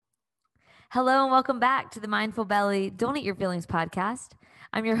Hello and welcome back to the Mindful Belly Don't Eat Your Feelings podcast.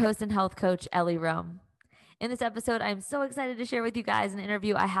 I'm your host and health coach, Ellie Rome. In this episode, I'm so excited to share with you guys an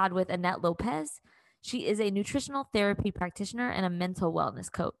interview I had with Annette Lopez. She is a nutritional therapy practitioner and a mental wellness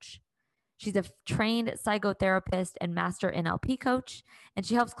coach. She's a trained psychotherapist and master NLP coach, and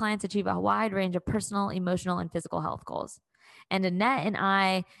she helps clients achieve a wide range of personal, emotional, and physical health goals. And Annette and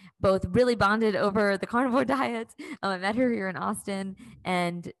I both really bonded over the carnivore diet. I met her here in Austin,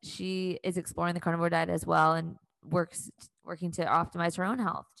 and she is exploring the carnivore diet as well and working to optimize her own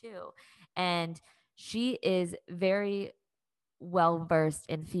health too. And she is very well versed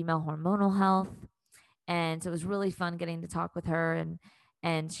in female hormonal health. And so it was really fun getting to talk with her.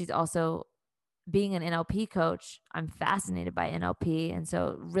 And she's also being an NLP coach. I'm fascinated by NLP. And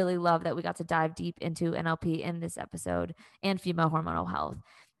so really love that we got to dive deep into NLP in this episode and female hormonal health.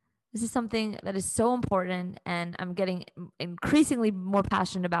 This is something that is so important, and I'm getting increasingly more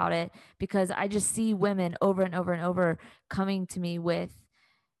passionate about it because I just see women over and over and over coming to me with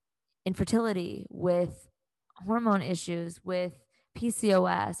infertility, with hormone issues, with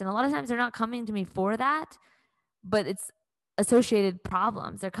PCOS. And a lot of times they're not coming to me for that, but it's associated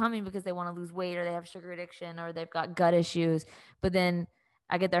problems. They're coming because they want to lose weight or they have sugar addiction or they've got gut issues. But then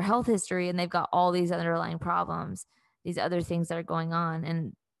I get their health history and they've got all these underlying problems, these other things that are going on.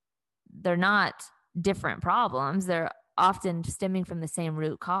 And they're not different problems. They're often stemming from the same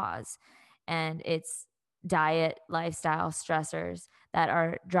root cause. And it's diet, lifestyle, stressors that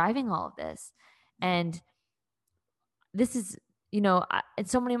are driving all of this. And this is, and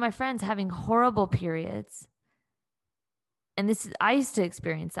so many of my friends having horrible periods. And I used to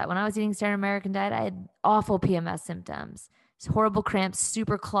experience that when I was eating standard American diet. I had awful PMS symptoms, horrible cramps,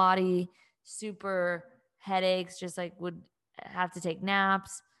 super clotty, super headaches, just like would have to take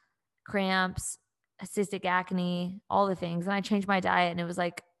naps, cramps, cystic acne, all the things. And I changed my diet and it was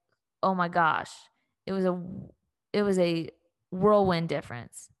like, oh my gosh, it was a whirlwind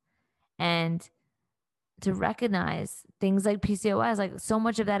difference. And to recognize things like PCOS, like so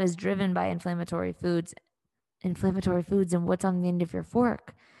much of that is driven by inflammatory foods and what's on the end of your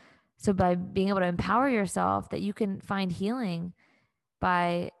fork. So by being able to empower yourself that you can find healing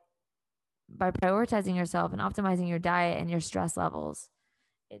by prioritizing yourself and optimizing your diet and your stress levels,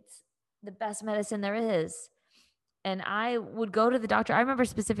 it's the best medicine there is. And I would go to the doctor. I remember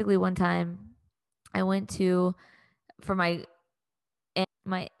specifically one time I went for my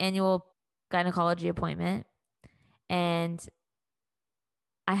annual gynecology appointment, and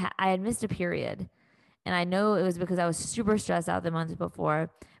I had missed a period. And I know it was because I was super stressed out the months before.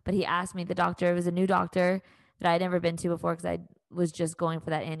 But he asked me, the doctor, it was a new doctor that I had never been to before because I was just going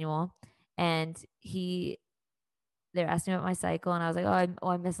for that annual. And they were asking me about my cycle. And I was like,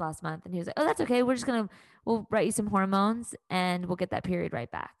 I missed last month. And he was like, oh, that's okay. We'll write you some hormones and we'll get that period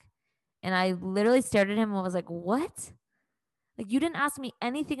right back. And I literally stared at him and was like, what? Like, you didn't ask me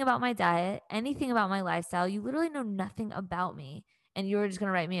anything about my diet, anything about my lifestyle. You literally know nothing about me. And you were just going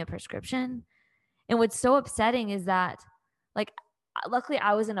to write me a prescription. And what's so upsetting is that, like, luckily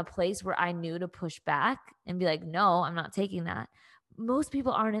I was in a place where I knew to push back and be like, no, I'm not taking that. Most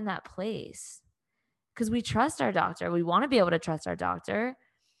people aren't in that place because we trust our doctor. We want to be able to trust our doctor.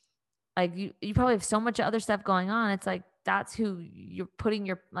 Like you probably have so much other stuff going on. It's like, that's who you're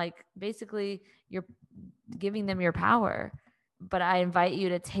putting basically you're giving them your power. But I invite you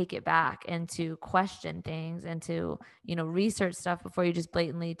to take it back and to question things and to, research stuff before you just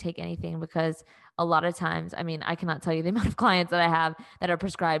blatantly take anything, because a lot of times, I mean, I cannot tell you the amount of clients that I have that are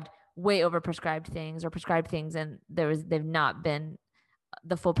prescribed way over prescribed things or prescribed things. And the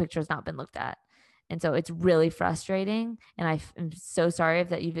full picture has not been looked at. And so it's really frustrating. And I'm so sorry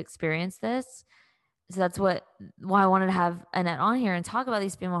that you've experienced this. So that's why I wanted to have Annette on here and talk about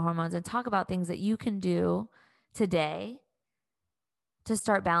these female hormones and talk about things that you can do today to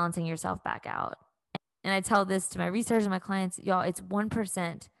start balancing yourself back out. And I tell this to my researchers and my clients, y'all, it's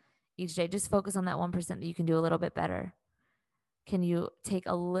 1% each day. Just focus on that 1% that you can do a little bit better. Can you take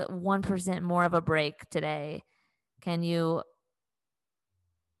 1% more of a break today? Can you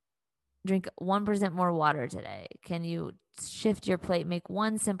drink 1% more water today? Can you shift your plate, make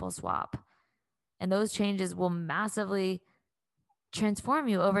one simple swap? And those changes will massively transform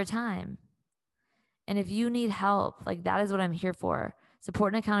you over time. And if you need help, like, that is what I'm here for.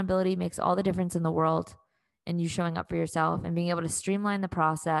 Support and accountability makes all the difference in the world, and you showing up for yourself and being able to streamline the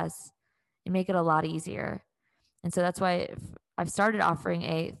process and make it a lot easier. And so that's why I've started offering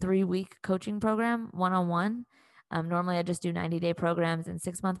a 3-week coaching program, one-on-one. Normally I just do 90-day programs and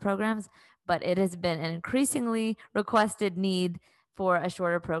 6-month programs, but it has been an increasingly requested need for a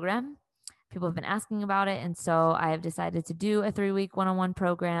shorter program. People have been asking about it. And so I have decided to do a 3-week one-on-one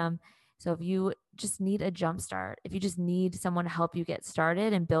program So if you just need a jump start, if you just need someone to help you get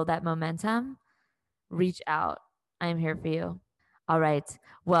started and build that momentum, reach out. I am here for you. All right.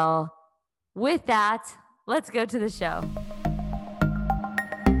 Well, with that, let's go to the show.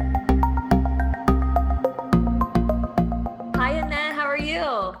 Hi, Annette. How are you?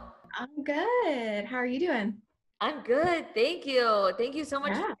 I'm good. How are you doing? I'm good. Thank you. Thank you so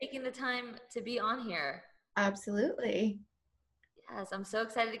much for Yeah, taking the time to be on here. absolutely. Yes, I'm so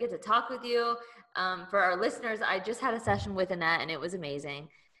excited to get to talk with you. For our listeners, I just had a session with Annette and it was amazing.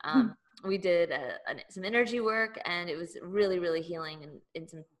 We did some energy work and it was really, really healing in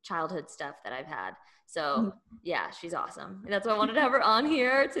some childhood stuff that I've had. So yeah, she's awesome. And that's why I wanted to have her on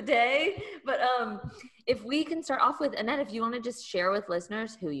here today. But if we can start off with Annette, if you want to just share with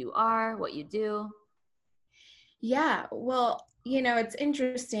listeners who you are, what you do. Yeah, well, it's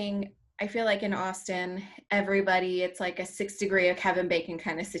interesting. I feel like in Austin, everybody, it's like a 6 degree of Kevin Bacon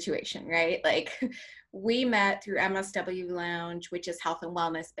kind of situation, right? Like we met through MSW Lounge, which is health and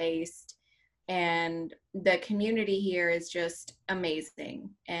wellness based. And the community here is just amazing.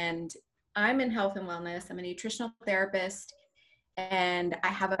 And I'm in health and wellness. I'm a nutritional therapist, and I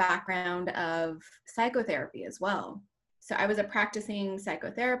have a background of psychotherapy as well. So I was a practicing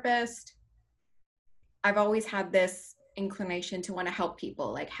psychotherapist. I've always had this inclination to want to help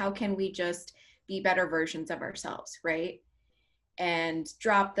people. Like, how can we just be better versions of ourselves, right? And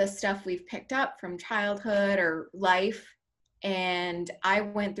drop the stuff we've picked up from childhood or life. And I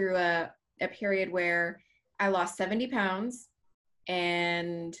went through a period where I lost 70 pounds,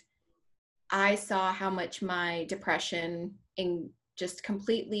 and I saw how much my depression just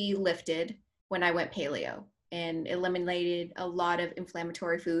completely lifted when I went paleo and eliminated a lot of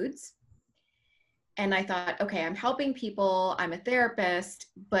inflammatory foods. And I thought, okay, I'm helping people, I'm a therapist,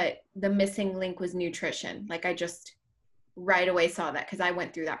 but the missing link was nutrition. Like I just right away saw that because I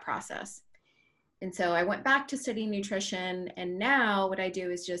went through that process. And so I went back to studying nutrition. And now what I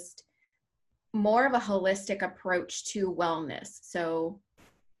do is just more of a holistic approach to wellness. So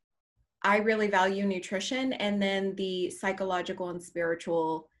I really value nutrition and then the psychological and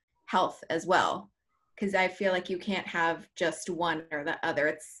spiritual health as well. Because I feel like you can't have just one or the other,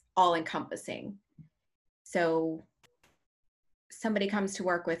 it's all encompassing. So somebody comes to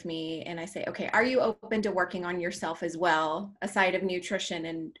work with me and I say, okay, are you open to working on yourself as well, aside of nutrition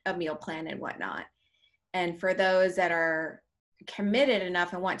and a meal plan and whatnot? And for those that are committed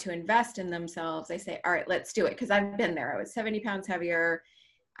enough and want to invest in themselves, I say, all right, let's do it. Because I've been there. I was 70 pounds heavier.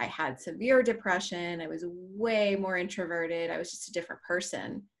 I had severe depression. I was way more introverted. I was just a different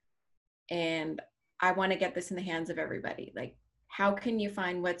person. And I want to get this in the hands of everybody. Like, how can you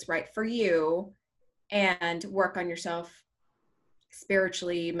find what's right for you and work on yourself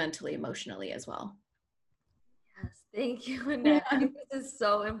spiritually, mentally, emotionally as well? Yes, thank you, Annette. I Yeah. think this is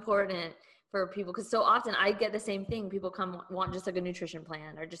so important for people because so often I get the same thing. People come want just like a nutrition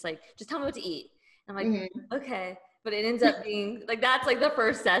plan or just like, just tell me what to eat. I'm like, Mm-hmm. okay. But it ends up being like, that's like the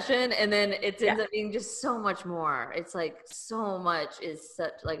first session. And then it Yeah. ends up being just so much more. It's like so much is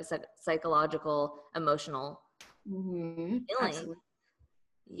such like a psychological, emotional Mm-hmm. feeling. Absolutely.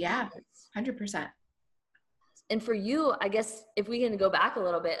 Yes. Yeah. 100%. And for you, I guess if we can go back a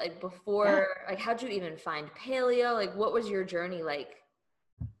little bit, like Yeah. before, like how'd you even find paleo? Like what was your journey like?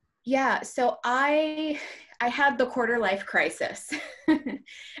 Yeah, so I had the quarter life crisis.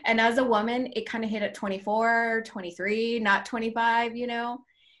 And as a woman, it kind of hit at 24, 23, not 25,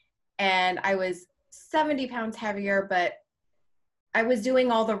 And I was 70 pounds heavier, but I was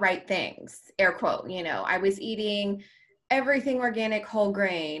doing all the right things, air quote, I was eating everything organic whole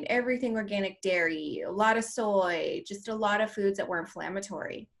grain, everything organic dairy, a lot of soy, just a lot of foods that were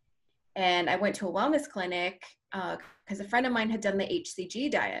inflammatory. And I went to a wellness clinic because a friend of mine had done the HCG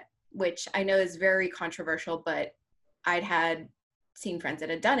diet, which I know is very controversial, but I'd had seen friends that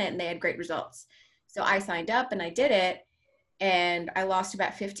had done it and they had great results. So I signed up and I did it, and I lost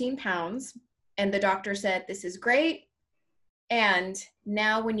about 15 pounds. And the doctor said, this is great. And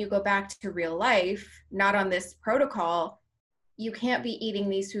now when you go back to real life, not on this protocol, you can't be eating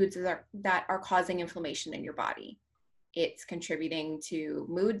these foods that are causing inflammation in your body. It's contributing to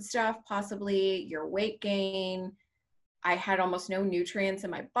mood stuff, possibly your weight gain. I had almost no nutrients in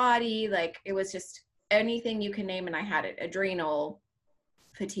my body. Like it was just anything you can name, and I had it: adrenal,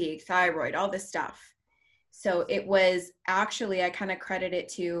 fatigue, thyroid, all this stuff. So it was actually, I kind of credit it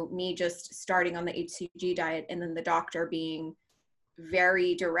to me just starting on the HCG diet and then the doctor being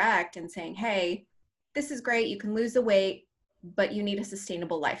very direct and saying, hey, this is great. You can lose the weight, but you need a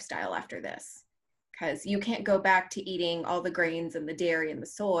sustainable lifestyle after this, because you can't go back to eating all the grains and the dairy and the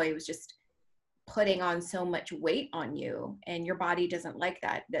soy. It was just putting on so much weight on you, and your body doesn't like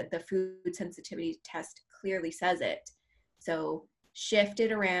that. The food sensitivity test clearly says it. So shift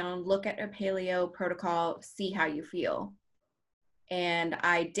it around, look at a paleo protocol, see how you feel. And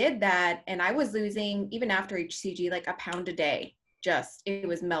I did that, and I was losing, even after HCG, like a pound a day. Just, it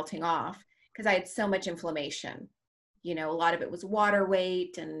was melting off because I had so much inflammation. You know, a lot of it was water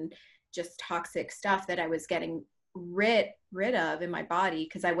weight and just toxic stuff that I was getting rid of in my body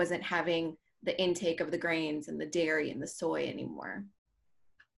because I wasn't having the intake of the grains and the dairy and the soy anymore.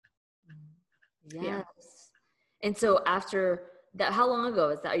 Yes. Yeah. And so after that, how long ago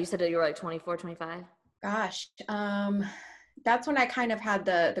is that? You said that you were like 24, 25? Gosh, that's when I kind of had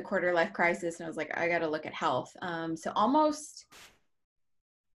the quarter life crisis, and I was like, I got to look at health. So almost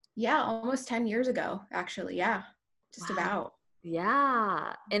 10 years ago, actually. Yeah. Just wow. about.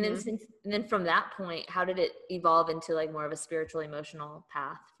 Yeah. And then from that point, how did it evolve into like more of a spiritual, emotional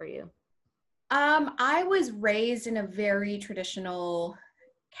path for you? I was raised in a very traditional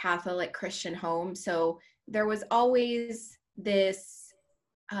Catholic Christian home. So there was always this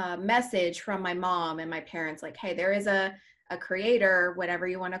message from my mom and my parents, like, hey, there is a creator, whatever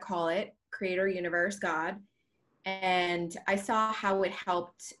you want to call it, creator, universe, God. And I saw how it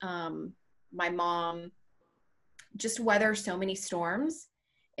helped my mom just weather so many storms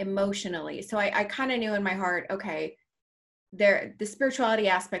emotionally. So I kind of knew in my heart, okay, the spirituality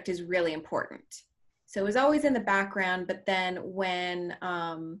aspect is really important. So it was always in the background. But then when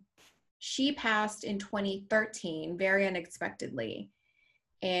she passed in 2013, very unexpectedly,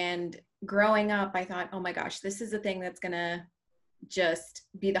 and growing up, I thought, oh my gosh, this is the thing that's gonna just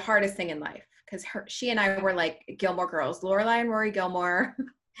be the hardest thing in life, because she and I were like Gilmore Girls, Lorelai and Rory Gilmore.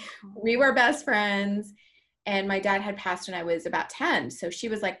 We were best friends, and my dad had passed when I was about 10. So she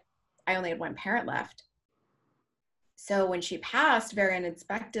was like, I only had one parent left. So when she passed very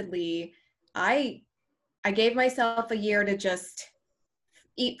unexpectedly, I gave myself a year to just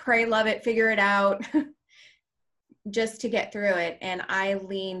eat, pray, love it, figure it out, just to get through it. And I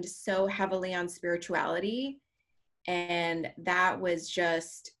leaned so heavily on spirituality. And that was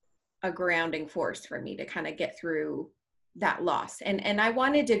just a grounding force for me to kind of get through that loss. And I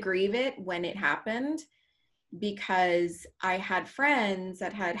wanted to grieve it when it happened, because I had friends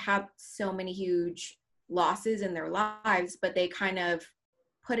that had so many huge losses in their lives, but they kind of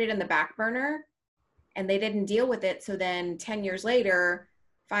put it in the back burner and they didn't deal with it. So then 10 years later,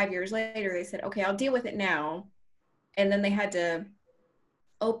 5 years later, they said, okay, I'll deal with it now. And then they had to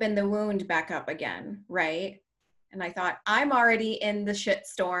open the wound back up again, right? And I thought, I'm already in the shit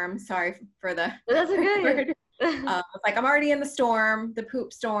storm. Sorry for the That's okay. word. It's like, I'm already in the storm, the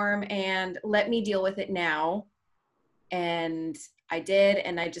poop storm, and let me deal with it now. And I did,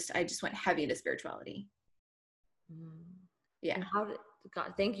 and I just went heavy into spirituality. Yeah. And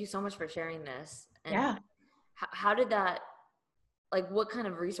God, thank you so much for sharing this. And yeah. How did that, like, what kind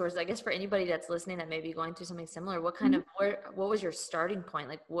of resources, I guess for anybody that's listening that may be going through something similar, what kind of, what was your starting point?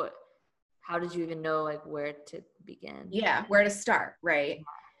 Like how did you even know like where to begin? Yeah. Where to start. Right.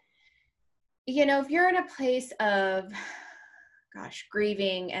 You know, if you're in a place of, gosh,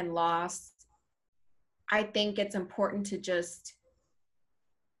 grieving and loss, I think it's important to just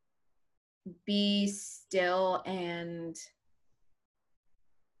be still and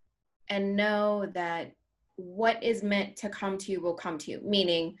know that what is meant to come to you will come to you.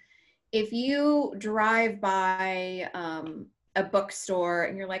 Meaning, if you drive by a bookstore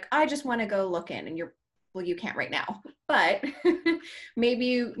and you're like, I just want to go look in, and you can't right now, but maybe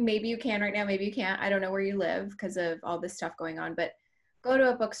you can right now, maybe you can't. I don't know where you live because of all this stuff going on, but go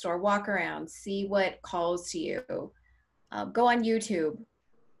to a bookstore, walk around, see what calls to you. Go on YouTube,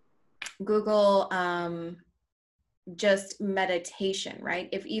 Google just meditation, right?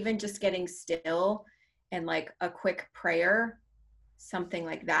 If even just getting still and like a quick prayer, something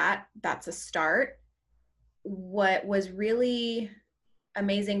like that, that's a start. What was really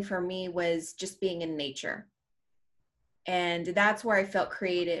amazing for me was just being in nature. And that's where I felt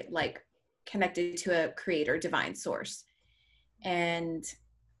created, like connected to a creator, divine source. And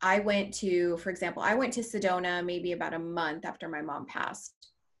I went to, for example, Sedona maybe about a month after my mom passed.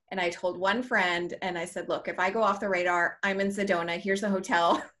 And I told one friend, and I said, look, if I go off the radar, I'm in Sedona. Here's a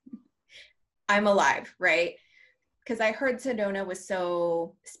hotel. I'm alive, right? Because I heard Sedona was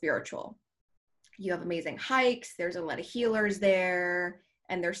so spiritual. You have amazing hikes. There's a lot of healers there.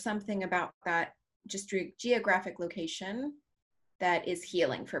 And there's something about that just geographic location that is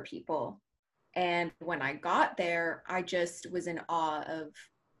healing for people. And when I got there, I just was in awe of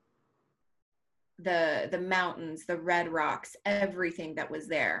the mountains, the red rocks, everything that was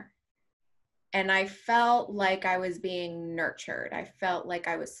there. And I felt like I was being nurtured. I felt like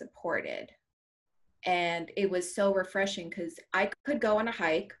I was supported. And it was so refreshing because I could go on a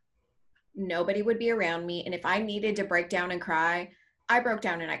hike, nobody would be around me. And if I needed to break down and cry, I broke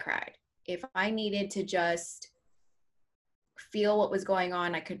down and I cried. If I needed to just feel what was going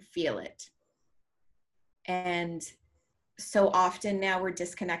on, I could feel it. And so often now we're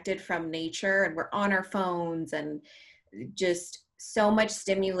disconnected from nature and we're on our phones and just so much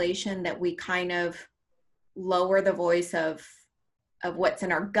stimulation that we kind of lower the voice of what's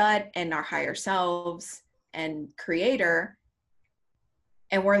in our gut and our higher selves and creator.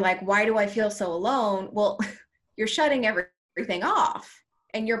 And we're like, why do I feel so alone? Well, you're shutting everything off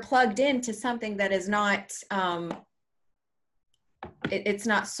and you're plugged into something that is not it's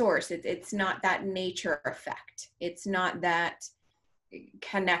not source. It's not that nature effect. It's not that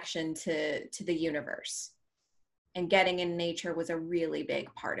connection to the universe. And getting in nature was a really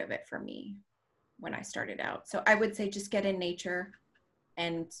big part of it for me when I started out. So I would say just get in nature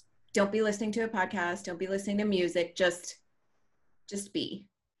and don't be listening to a podcast. Don't be listening to music. Just be.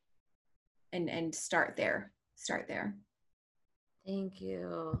 And start there. Start there. Thank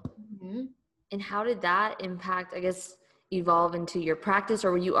you. Mm-hmm. And how did that impact, I guess, evolve into your practice,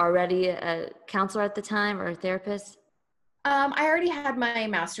 or were you already a counselor at the time or a therapist? I already had my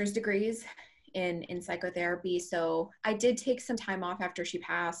master's degrees in psychotherapy. So I did take some time off after she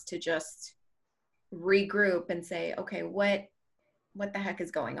passed to just regroup and say, okay, what the heck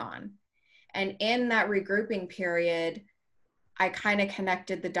is going on? And in that regrouping period, I kind of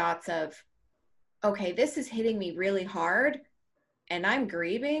connected the dots of, okay, this is hitting me really hard and I'm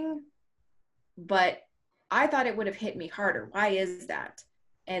grieving, but I thought it would have hit me harder. Why is that?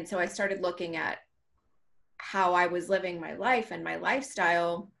 And so I started looking at how I was living my life and my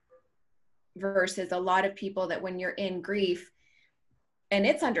lifestyle versus a lot of people that when you're in grief, and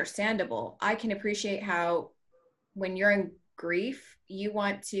it's understandable, I can appreciate how when you're in grief, you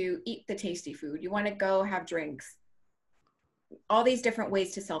want to eat the tasty food, you want to go have drinks, all these different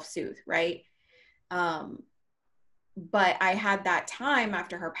ways to self-soothe, right? But I had that time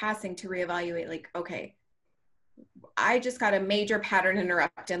after her passing to reevaluate, like, okay, I just got a major pattern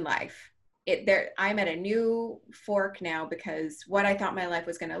interrupt in life. I'm at a new fork now because what I thought my life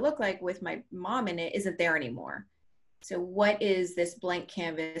was going to look like with my mom in it isn't there anymore. So what is this blank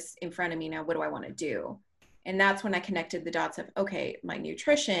canvas in front of me now? What do I want to do? And that's when I connected the dots of, okay, my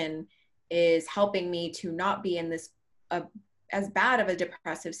nutrition is helping me to not be in this as bad of a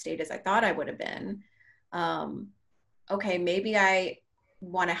depressive state as I thought I would have been. Okay, maybe I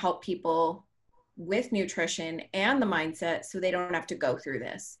want to help people with nutrition and the mindset so they don't have to go through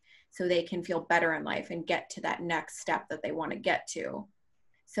this, so they can feel better in life and get to that next step that they want to get to.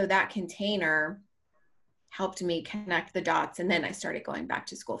 So that container helped me connect the dots. And then I started going back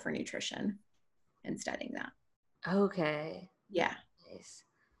to school for nutrition and studying that. Okay. Yeah. Nice.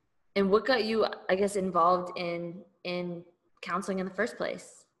 And what got you, I guess, involved in counseling in the first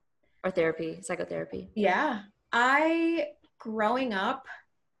place, or therapy, psychotherapy? Yeah. Growing up,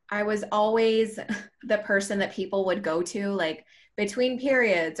 I was always the person that people would go to, like between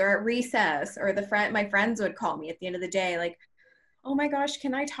periods or at recess, or my friends would call me at the end of the day, like, oh my gosh,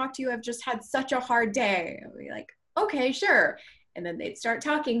 can I talk to you? I've just had such a hard day. I'd be like, okay, sure. And then they'd start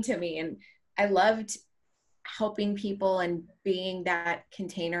talking to me. And I loved helping people and being that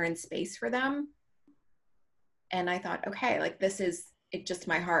container and space for them. And I thought, okay, like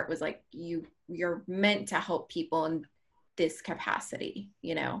my heart was like, you're meant to help people in this capacity,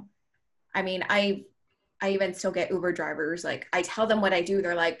 you know? I mean, I even still get Uber drivers. Like, I tell them what I do.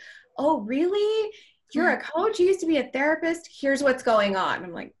 They're like, oh, really? You're a coach? You used to be a therapist? Here's what's going on.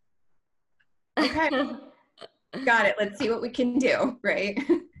 I'm like, okay, got it. Let's see what we can do, right?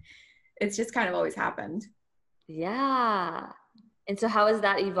 It's just kind of always happened. Yeah. And so how has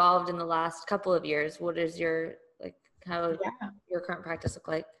that evolved in the last couple of years? What is your, how your current practice look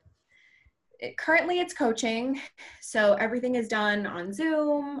like? Currently it's coaching. So everything is done on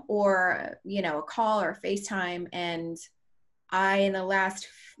Zoom or, a call or FaceTime. And I, in the last,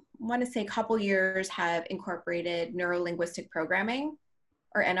 want to say couple years, have incorporated neuro-linguistic programming,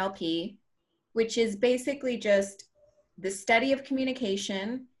 or NLP, which is basically just the study of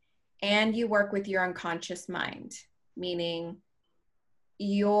communication, and you work with your unconscious mind, meaning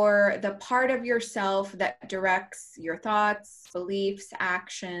you're the part of yourself that directs your thoughts, beliefs,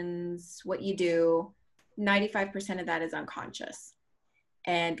 actions, what you do. 95% of that is unconscious.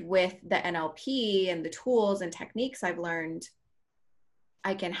 And with the NLP and the tools and techniques I've learned,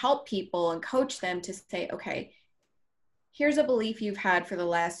 I can help people and coach them to say, okay, here's a belief you've had for the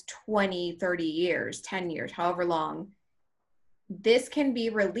last 20, 30 years, 10 years, however long. This can be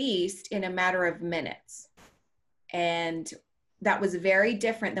released in a matter of minutes. And that was very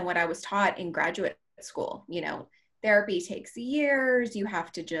different than what I was taught in graduate school. Therapy takes years. You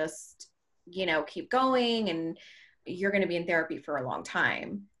have to just, keep going, and you're going to be in therapy for a long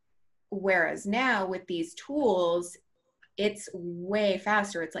time. Whereas now with these tools, it's way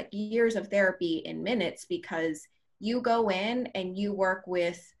faster. It's like years of therapy in minutes, because you go in and you work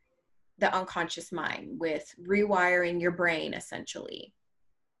with the unconscious mind, with rewiring your brain essentially,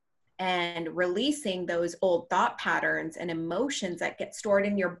 and releasing those old thought patterns and emotions that get stored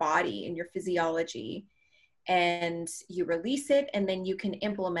in your body, in your physiology. And you release it, and then you can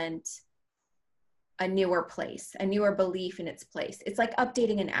implement a newer place, a newer belief in its place. It's like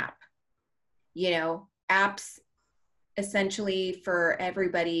updating an app. Apps essentially for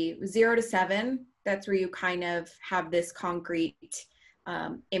everybody 0 to 7, that's where you kind of have this concrete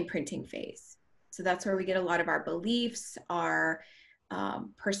imprinting phase. So that's where we get a lot of our beliefs, our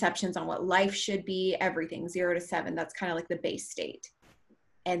perceptions on what life should be, everything 0 to 7. That's kind of like the base state.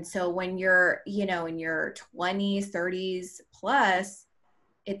 And so when you're, in your 20s, 30s plus,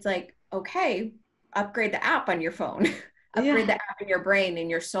 it's like, okay, upgrade the app on your phone, upgrade the app in your brain, in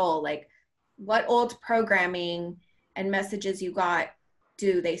your soul. Like, what old programming and messages you got,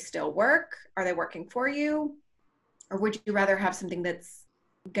 do they still work? Are they working for you? Or would you rather have something that's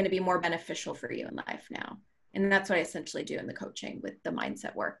going to be more beneficial for you in life now? And that's what I essentially do in the coaching with the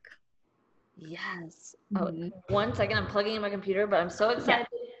mindset work. Yes. Mm-hmm. Oh, 1 second. I'm plugging in my computer, but I'm so excited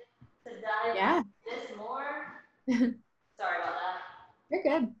to dive into this more. Sorry about that. You're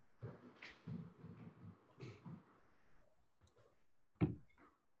good.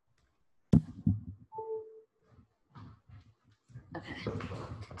 Okay.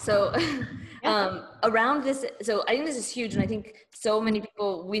 So around this, so I think this is huge. And I think so many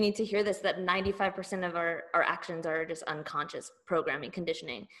people, we need to hear this, that 95% of our actions are just unconscious programming,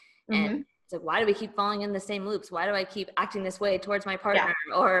 conditioning. Mm-hmm. And it's like, why do we keep falling in the same loops? Why do I keep acting this way towards my partner?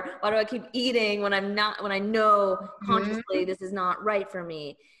 Yeah. Or why do I keep eating when I know consciously this is not right for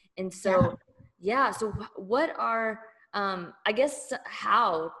me? And so, so what are, I guess,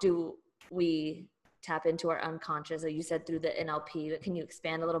 how do we tap into our unconscious? Like you said, through the NLP, but can you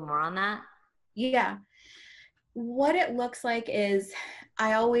expand a little more on that? Yeah. What it looks like is,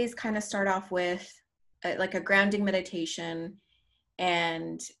 I always kind of start off with like a grounding meditation,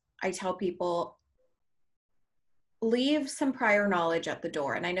 and I tell people, leave some prior knowledge at the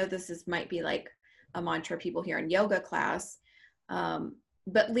door. And I know this might be like a mantra people hear in yoga class,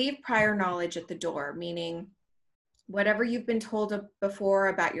 but leave prior knowledge at the door, meaning whatever you've been told before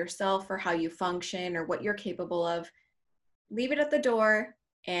about yourself or how you function or what you're capable of, leave it at the door.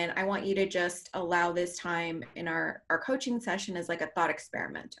 And I want you to just allow this time in our coaching session as like a thought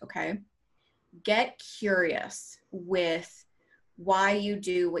experiment, okay? Get curious with why you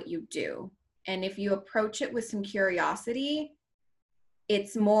do what you do. And if you approach it with some curiosity,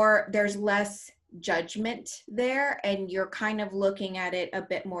 there's less judgment there, and you're kind of looking at it a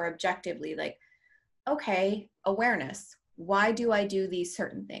bit more objectively, like, okay, awareness. Why do I do these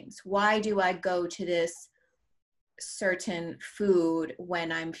certain things? Why do I go to this certain food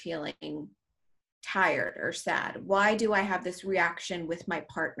when I'm feeling tired or sad? Why do I have this reaction with my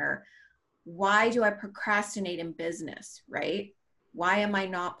partner? Why do I procrastinate in business, right? Why am I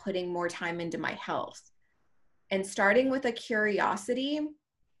not putting more time into my health? And starting with a curiosity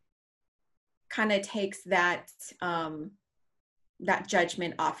kind of takes that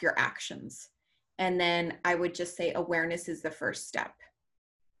judgment off your actions. And then I would just say awareness is the first step.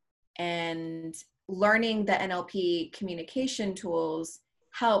 And learning the NLP communication tools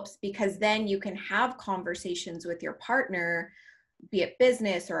helps, because then you can have conversations with your partner, be it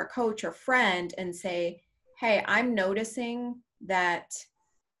business or a coach or friend, and say, hey, I'm noticing that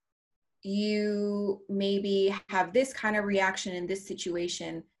you maybe have this kind of reaction in this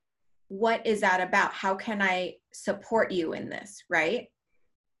situation. What is that about? How can I support you in this, right?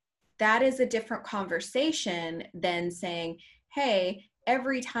 That is a different conversation than saying, hey,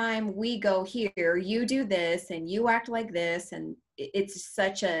 every time we go here, you do this and you act like this. And it's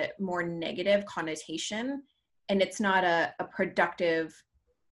such a more negative connotation, and it's not a productive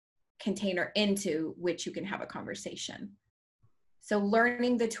container into which you can have a conversation. So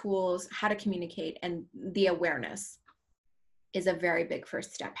learning the tools, how to communicate, and the awareness is a very big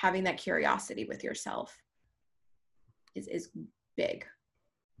first step. Having that curiosity with yourself is big.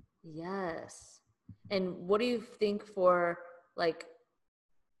 Yes. And what do you think for, like,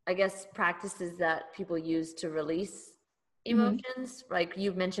 I guess, practices that people use to release emotions? Mm-hmm. Like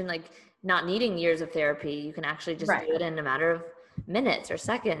you've mentioned, like not needing years of therapy. You can actually just do it in a matter of minutes or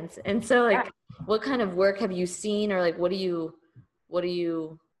seconds. And so like, what kind of work have you seen, or like, what do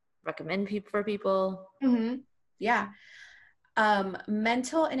you recommend for people? Mm-hmm. Yeah.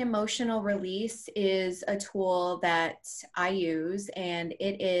 Mental and emotional release is a tool that I use, and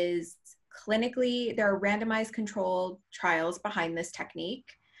it is clinically, there are randomized controlled trials behind this technique.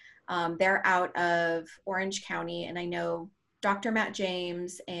 They're out of Orange County, and I know Dr. Matt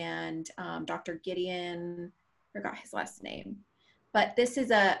James and Dr. Gideon, I forgot his last name, but this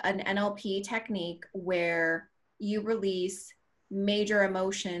is an NLP technique where you release major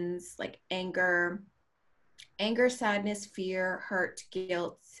emotions like anger, sadness, fear, hurt,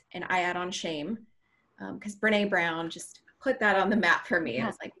 guilt, and I add on shame. Because Brene Brown just put that on the map for me. I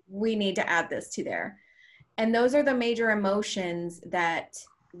was like, we need to add this to there. And those are the major emotions that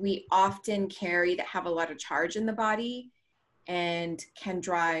we often carry that have a lot of charge in the body and can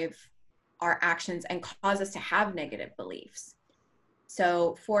drive our actions and cause us to have negative beliefs.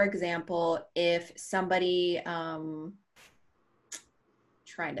 So, for example, if somebody,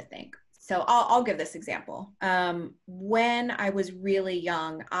 trying to think. So I'll give this example. When I was really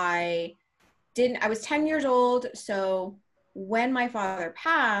young, I was 10 years old. So when my father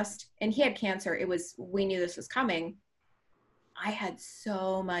passed and he had cancer, we knew this was coming. I had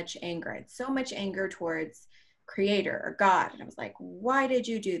so much anger. I had so much anger towards Creator or God. And I was like, why did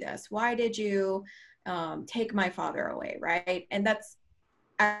you do this? Why did you take my father away? Right. And that's,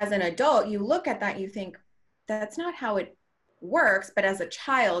 as an adult, you look at that, you think that's not how it works. But as a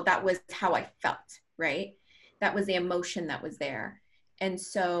child, that was how I felt, right? That was the emotion that was there. And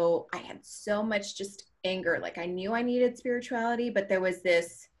so I had so much just anger. Like I knew I needed spirituality, but there was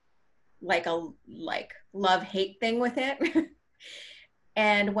this like love-hate thing with it.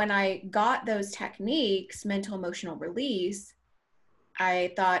 And when I got those techniques, mental emotional release,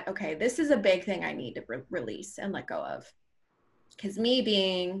 I thought, okay, this is a big thing I need to release and let go of. Because me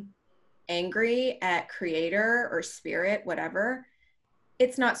being angry at Creator or Spirit, whatever,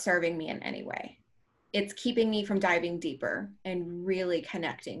 it's not serving me in any way. It's keeping me from diving deeper and really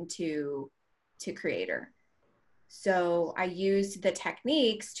connecting to Creator. So I used the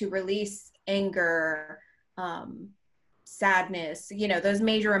techniques to release anger, sadness, those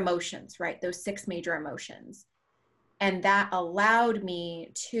major emotions, right? Those 6 major emotions. And that allowed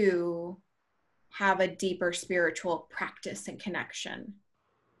me to have a deeper spiritual practice and connection.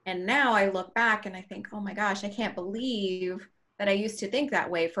 And now I look back and I think, oh my gosh, I can't believe that I used to think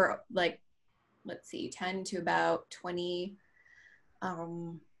that way for 10 to about 28.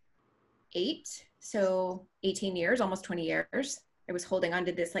 So 18 years, almost 20 years. I was holding on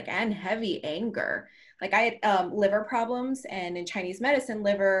to this and heavy anger. Like I had liver problems, and in Chinese medicine,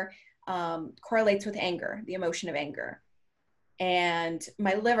 liver correlates with anger, the emotion of anger. And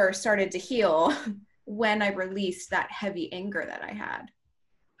my liver started to heal when I released that heavy anger that I had.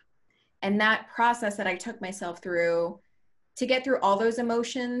 And that process that I took myself through to get through all those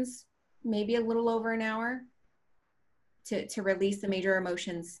emotions, maybe a little over an hour, to release the major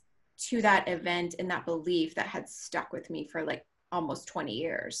emotions to that event and that belief that had stuck with me for almost 20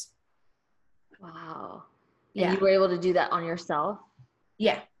 years. Wow. And you were able to do that on yourself?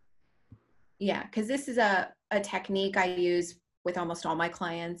 Yeah. Yeah. Because this is a technique I use with almost all my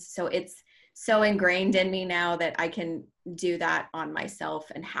clients. So it's so ingrained in me now that I can do that on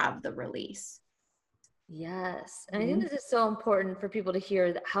myself and have the release. Yes. And I think this is so important for people to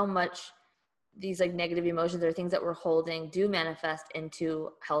hear that how much these negative emotions or things that we're holding do manifest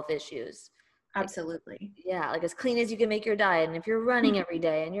into health issues. Absolutely. Yeah. As clean as you can make your diet. And if you're running every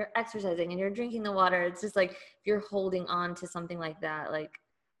day and you're exercising and you're drinking the water, it's just if you're holding on to something like that,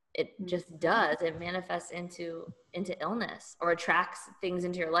 it just does. It manifests into illness or attracts things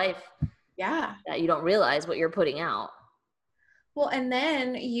into your life. Yeah. That you don't realize what you're putting out. Well, and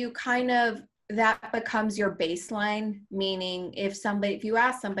then you that becomes your baseline, meaning if you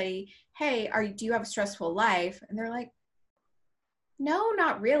ask somebody, hey, do you have a stressful life? And they're like, no,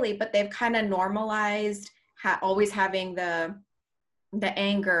 not really, but they've kind of normalized always having the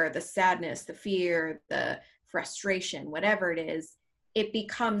anger, the sadness, the fear, the frustration, whatever it is. It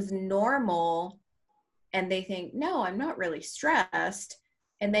becomes normal and they think, no, I'm not really stressed.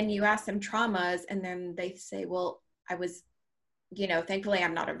 And then you ask them traumas and then they say, well, I was, thankfully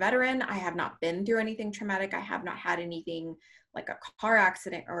I'm not a veteran. I have not been through anything traumatic. I have not had anything like a car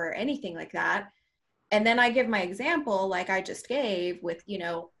accident or anything like that. And then I give my example, like I just gave with,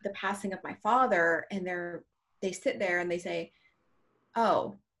 the passing of my father, and they sit there and they say,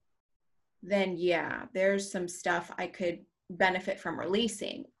 oh, then yeah, there's some stuff I could benefit from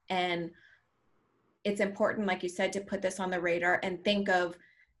releasing. And it's important, like you said, to put this on the radar and think of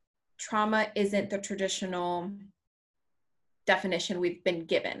trauma isn't the traditional definition we've been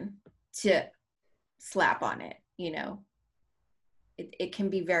given to slap on it. it can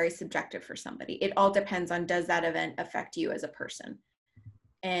be very subjective for somebody. It all depends on, does that event affect you as a person?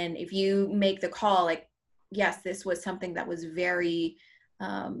 And if you make the call, like, yes, this was something that was very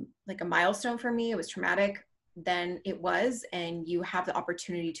like a milestone for me, it was traumatic, then it was, and you have the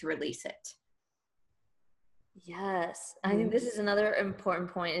opportunity to release it. Yes. I think this is another important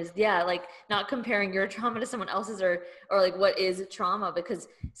point is, yeah, like not comparing your trauma to someone else's or like what is trauma, because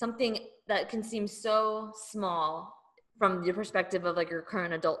something that can seem so small from the perspective of like your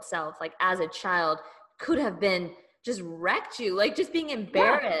current adult self, like as a child could have been just wrecked you, like just being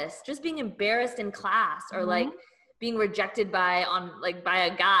embarrassed in class or like being rejected by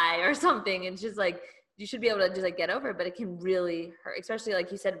a guy or something. It's just like, you should be able to just like get over it, but it can really hurt, especially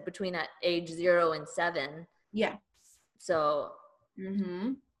like you said, between at age 0 and 7. Yeah. So,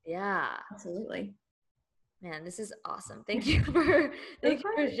 yeah. Absolutely. Man, this is awesome. Thank you for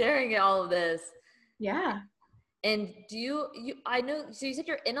sharing all of this. Yeah. And do you I know, so you said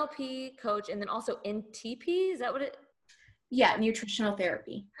you're NLP coach and then also NTP, is that what it? Yeah, nutritional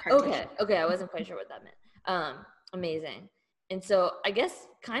therapy. Okay. I wasn't quite sure what that meant. Amazing. And so I guess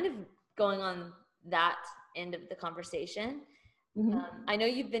kind of going on that end of the conversation, I know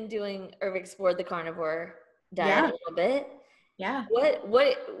you've been doing or explored the carnivore diet a little bit. Yeah.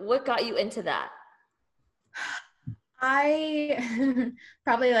 What got you into that? I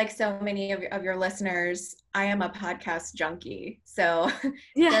probably, like so many of your listeners, I am a podcast junkie. So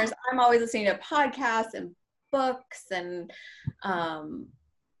I'm always listening to podcasts and books, and I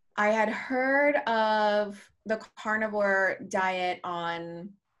had heard of the carnivore diet on,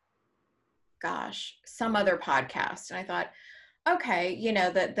 some other podcast. And I thought, okay,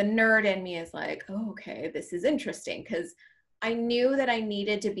 the nerd in me is like, oh, okay, this is interesting, because I knew that I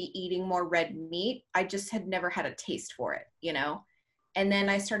needed to be eating more red meat. I just had never had a taste for it, And then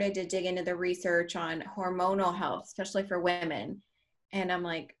I started to dig into the research on hormonal health, especially for women. And I'm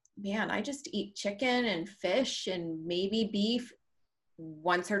like, man, I just eat chicken and fish and maybe beef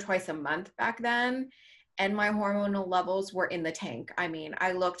once or twice a month back then. And my hormonal levels were in the tank. I mean,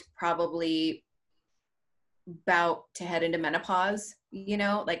 I looked probably about to head into menopause,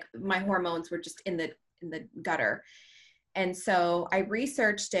 like my hormones were just in the gutter. And so I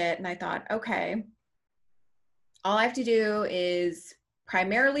researched it and I thought, okay, all I have to do is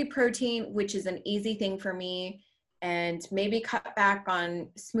primarily protein, which is an easy thing for me, and maybe cut back on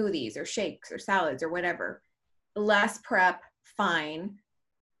smoothies or shakes or salads or whatever. Less prep, fine.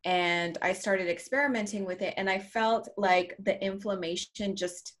 And I started experimenting with it, and I felt like the inflammation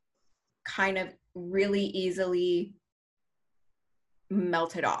just kind of really easily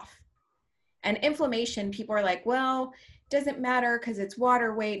melted off. And inflammation, people are like, well, doesn't matter because it's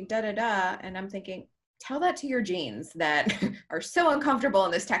water weight, And I'm thinking, tell that to your jeans that are so uncomfortable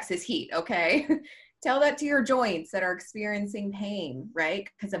in this Texas heat, okay? Tell that to your joints that are experiencing pain, right?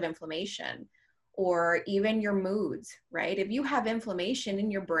 Because of inflammation. Or even your moods, right? If you have inflammation in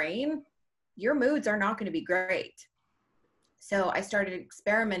your brain, your moods are not going to be great. So I started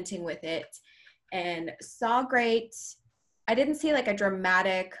experimenting with it and saw great. I didn't see like a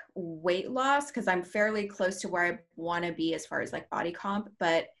dramatic weight loss because I'm fairly close to where I want to be as far as like body comp,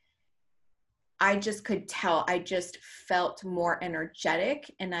 but I just could tell, I just felt more energetic,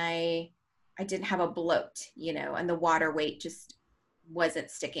 and I didn't have a bloat, and the water weight just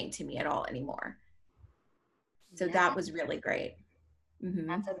wasn't sticking to me at all anymore. So that was really great.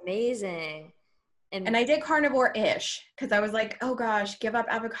 That's amazing. And I did carnivore-ish because I was like, oh gosh, give up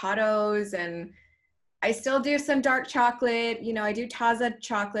avocados, and I still do some dark chocolate. I do Taza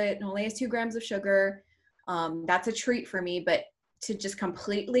chocolate, and only has 2 grams of sugar. That's a treat for me, but to just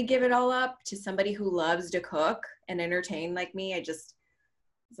completely give it all up to somebody who loves to cook and entertain like me, I just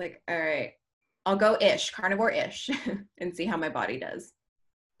was like, all right, I'll go carnivore-ish and see how my body does.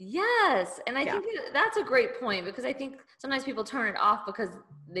 Yes. And I think that's a great point, because I think sometimes people turn it off because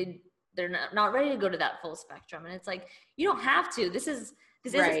they're not ready to go to that full spectrum. And it's like, you don't have to. This is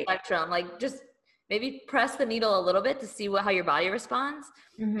a spectrum. Like, just maybe press the needle a little bit to see how your body responds.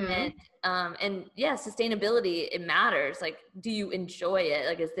 And yeah, sustainability, it matters. Like, do you enjoy it?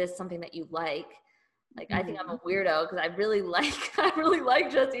 Like, is this something that you like? Like, I think I'm a weirdo because I really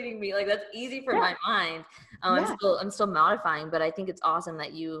like just eating meat. Like, that's easy for my mind. I'm still modifying, but I think it's awesome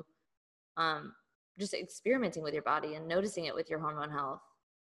that you just experimenting with your body and noticing it with your hormone health.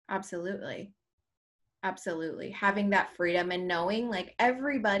 Absolutely. Having that freedom and knowing like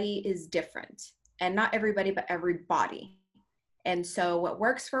everybody is different, and not everybody, but everybody. And so what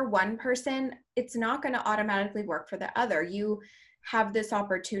works for one person, it's not going to automatically work for the other. You have this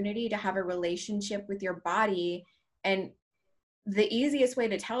opportunity to have a relationship with your body. And the easiest way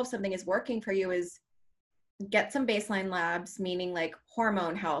to tell if something is working for you is get some baseline labs, meaning like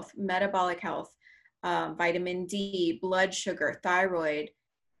hormone health, metabolic health, vitamin D, blood sugar, thyroid,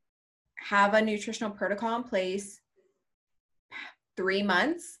 have a nutritional protocol in place, 3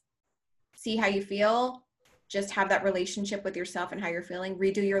 months, see how you feel, just have that relationship with yourself and how you're feeling,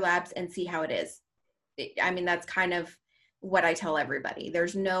 redo your labs and see how it is. I mean, that's kind of what I tell everybody.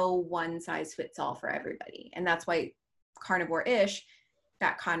 There's no one size fits all for everybody. And that's why carnivore-ish,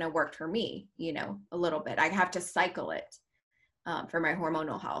 that kind of worked for me, you know, a little bit. I have to cycle it for my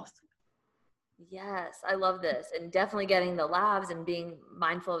hormonal health. Yes, I love this. And definitely getting the labs and being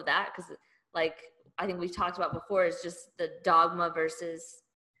mindful of that. Because like, I think we've talked about before is just the dogma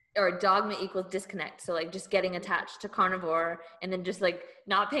or dogma equals disconnect. So like just getting attached to carnivore and then just like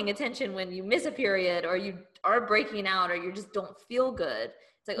not paying attention when you miss a period or you are breaking out or you just don't feel good.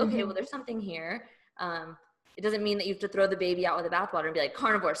 It's like, okay, well, there's something here. It doesn't mean that you have to throw the baby out with the bathwater and be like,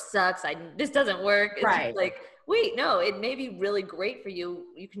 carnivore sucks. This doesn't work. It's Right. just like, wait, no, it may be really great for you.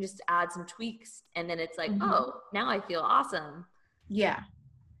 You can just add some tweaks and then it's like, oh, now I feel awesome. Yeah.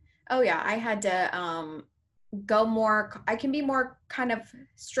 Oh yeah. I had to go more, I can be more kind of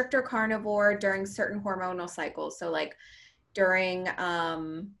stricter carnivore during certain hormonal cycles. So like during,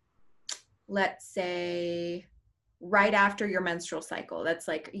 let's say right after your menstrual cycle, that's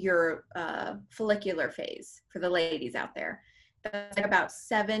like your follicular phase for the ladies out there. That's like about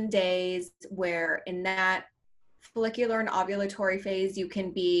 7 days where in that follicular and ovulatory phase, you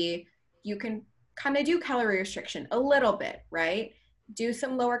can kind of do calorie restriction a little bit, right? Do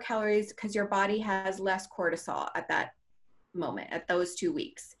some lower calories because your body has less cortisol at that moment, at those 2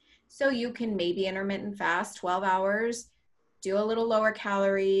 weeks. So you can maybe intermittent fast 12 hours, do a little lower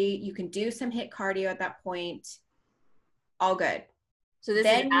calorie. You can do some HIIT cardio at that point. All good. So this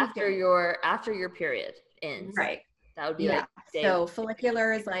then is after your period ends. Right. That would be like so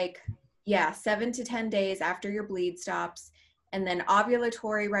follicular is like 7 to 10 days after your bleed stops, and then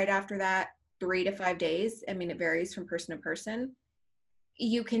ovulatory right after that, 3 to 5 days. I mean, it varies from person to person.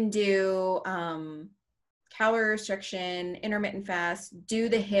 You can do calorie restriction, intermittent fast, do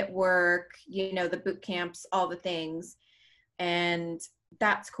the HIIT work, you know, the boot camps, all the things, and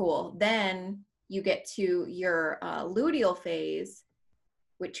that's cool. Then you get to your luteal phase,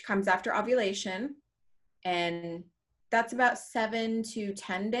 which comes after ovulation, and that's about 7 to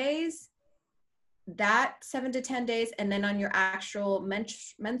 10 days. That 7 to 10 days, and then on your actual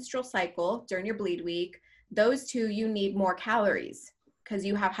menstrual cycle during your bleed week, those two, you need more calories because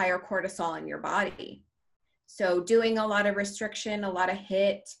you have higher cortisol in your body. So doing a lot of restriction, a lot of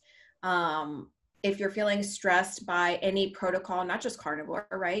HIIT, if you're feeling stressed by any protocol, not just carnivore,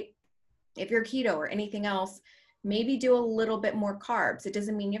 right? If you're keto or anything else, maybe do a little bit more carbs. It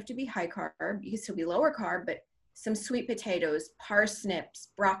doesn't mean you have to be high carb. You can still be lower carb, but some sweet potatoes, parsnips,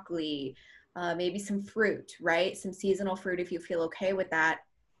 broccoli, maybe some fruit, right? Some seasonal fruit if you feel okay with that.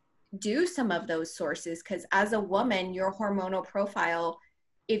 Do some of those sources because as a woman, your hormonal profile,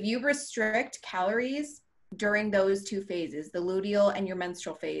 if you restrict calories during those two phases, the luteal and your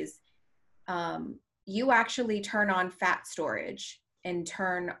menstrual phase, you actually turn on fat storage and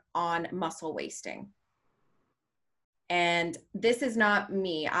turn on muscle wasting. And this is not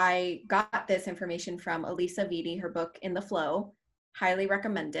me. I got this information from Alisa Vitti, her book In the Flow. Highly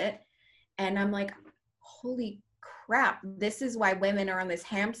recommend it. And I'm like, holy crap, this is why women are on this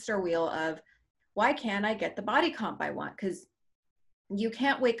hamster wheel of why can't I get the body comp I want? Because you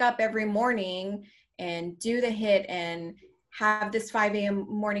can't wake up every morning and do the HIIT and have this 5 a.m.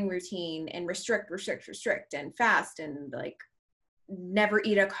 morning routine and restrict and fast and like never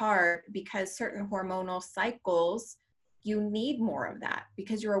eat a carb, because certain hormonal cycles, you need more of that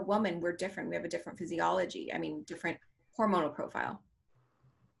because you're a woman. We're different. We have a different physiology. I mean, different hormonal profile.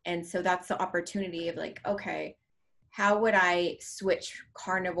 And so that's the opportunity of like, okay, how would I switch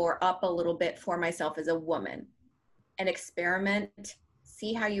carnivore up a little bit for myself as a woman and experiment,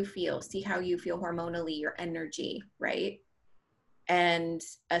 see how you feel hormonally, your energy, right? And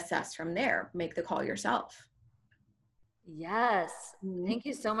assess from there, make the call yourself. Yes. Thank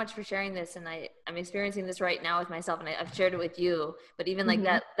you so much for sharing this. And I'm experiencing this right now with myself, and I've shared it with you, but even like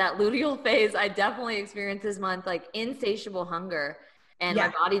that luteal phase, I definitely experienced this month, like insatiable hunger, and my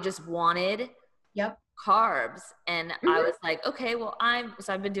body just wanted carbs. And I was like, okay, well,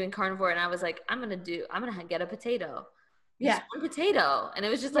 I've been doing carnivore, and I was like, I'm going to get a potato. Just one potato. And it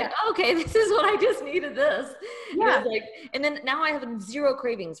was just like, oh, okay, this is what I just needed this. Yeah. And, like, and then now I have zero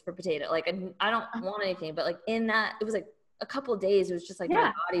cravings for potato. Like I don't want anything, but like in that, it was like a couple of days, it was just like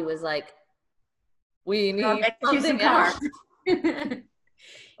my body was like, we need something else.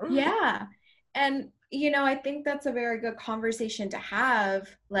 Yeah. And, you know, I think that's a very good conversation to have.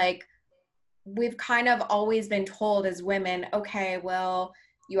 Like, we've kind of always been told as women, okay, well,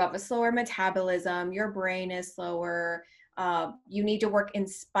 you have a slower metabolism, your brain is slower, you need to work in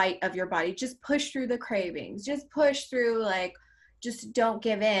spite of your body. Just push through the cravings, just push through, like, just don't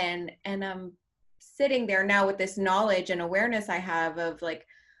give in. And I'm sitting there now with this knowledge and awareness I have of like,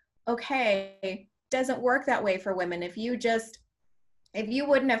 okay, doesn't work that way for women. If you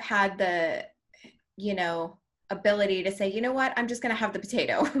wouldn't have had the, ability to say, you know what, I'm just going to have the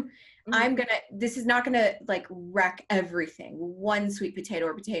potato. This is not going to like wreck everything. One sweet potato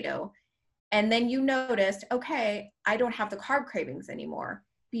or potato. And then you noticed, okay, I don't have the carb cravings anymore.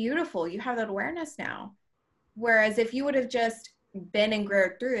 Beautiful. You have that awareness now. Whereas if you would have just been and grew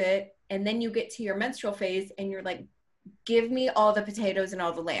through it, and then you get to your menstrual phase and you're like, give me all the potatoes and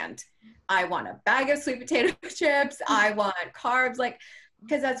all the land. I want a bag of sweet potato chips. I want carbs, like,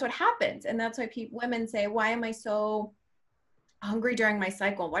 because that's what happens. And that's why women say, why am I so hungry during my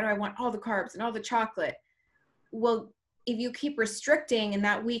cycle? Why do I want all the carbs and all the chocolate? Well, if you keep restricting in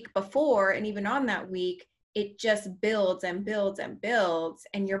that week before, and even on that week, it just builds and builds and builds.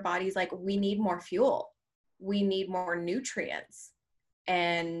 And your body's like, we need more fuel. We need more nutrients.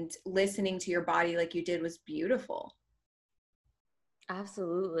 And listening to your body like you did was beautiful.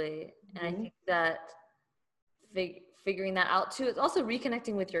 Absolutely. And I think that figuring that out too, it's also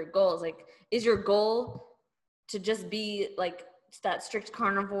reconnecting with your goals. Like, is your goal to just be like that strict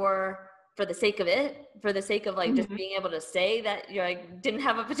carnivore for the sake of it, for the sake of like just being able to say that you're like didn't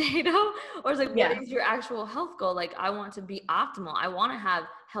have a potato? Or is like, what is your actual health goal? Like, I want to be optimal. I want to have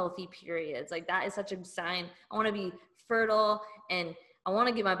healthy periods. Like, that is such a sign. I want to be fertile and I want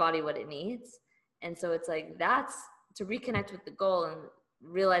to give my body what it needs. And so it's like, that's to reconnect with the goal and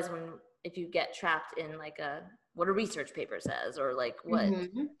realize if you get trapped in like what a research paper says, or like what,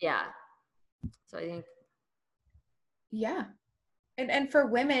 So I think. Yeah. And for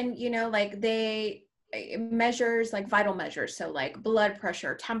women, like measures like vital measures. So like blood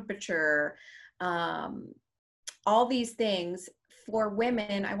pressure, temperature, all these things for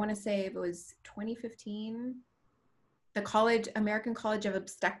women. I want to say it was 2015. The American College of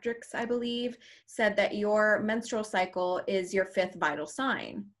Obstetrics, I believe, said that your menstrual cycle is your 5th vital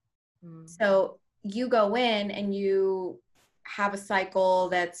sign. So you go in and you have a cycle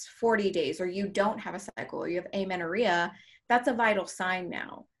that's 40 days, or you don't have a cycle, or you have amenorrhea, that's a vital sign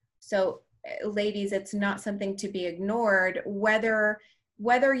now. So ladies, it's not something to be ignored. Whether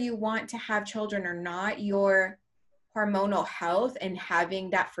you want to have children or not, your hormonal health and having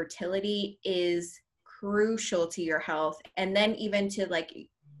that fertility is crucial to your health. And then even to like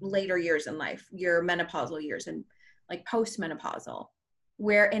later years in life, your menopausal years and like postmenopausal,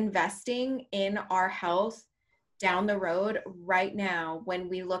 we're investing in our health down the road right now when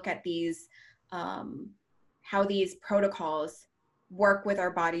we look at these, how these protocols work with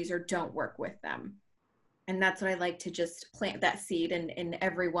our bodies or don't work with them. And that's what I like to just plant that seed in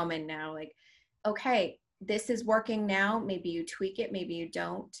every woman now. Like, okay, this is working now. Maybe you tweak it, maybe you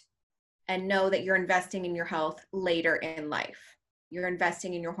don't. And know that you're investing in your health later in life. You're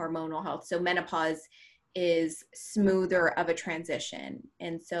investing in your hormonal health. So menopause is smoother of a transition.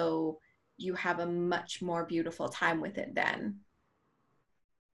 And so you have a much more beautiful time with it then.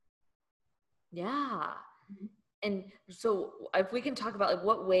 Yeah. And so if we can talk about like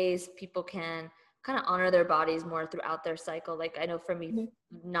what ways people can kind of honor their bodies more throughout their cycle. Like, I know for me,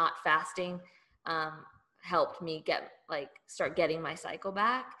 not fasting helped me start getting my cycle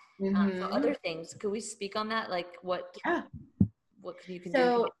back. So other things, could we speak on that? Like what you can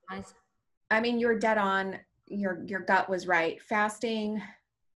do? I mean, you're dead on. Your gut was right. Fasting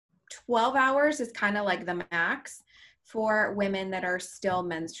 12 hours is kind of like the max for women that are still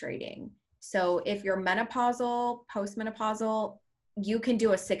menstruating. So if you're menopausal, postmenopausal, you can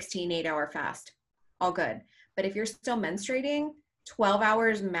do a 16 8-hour fast. All good. But if you're still menstruating, 12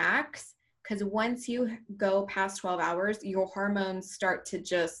 hours max, because once you go past 12 hours, your hormones start to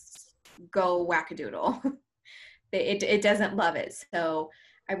just go wackadoodle. It doesn't love it. So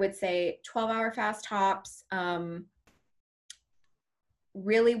I would say 12-hour fast tops,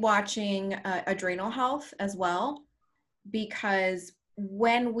 really watching adrenal health as well, because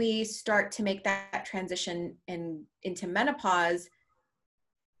when we start to make that transition into menopause,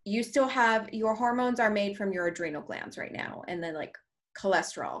 you still have, your hormones are made from your adrenal glands right now, and then like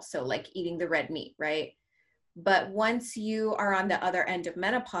cholesterol, so like eating the red meat, right? But once you are on the other end of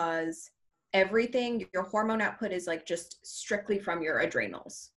menopause, everything, your hormone output is like just strictly from your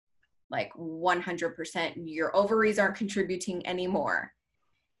adrenals, like 100%. Your ovaries aren't contributing anymore.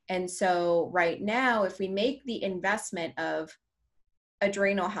 And so right now, if we make the investment of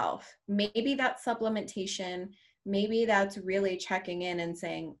adrenal health, maybe that's supplementation, maybe that's really checking in and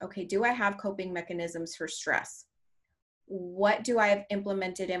saying, okay, do I have coping mechanisms for stress? What do I have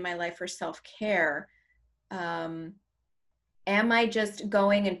implemented in my life for self-care? Am I just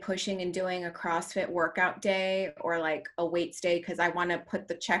going and pushing and doing a CrossFit workout day or like a weights day because I want to put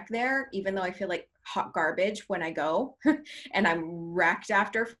the check there, even though I feel like hot garbage when I go and I'm wrecked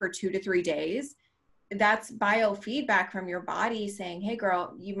after for 2 to 3 days? That's biofeedback from your body saying, hey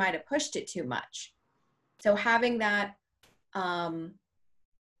girl, you might have pushed it too much. So having that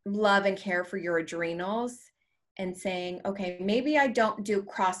love and care for your adrenals and saying, okay, maybe I don't do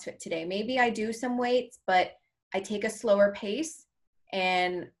CrossFit today. Maybe I do some weights, but I take a slower pace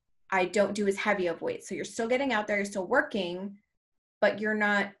and I don't do as heavy of weights. So you're still getting out there, you're still working, but you're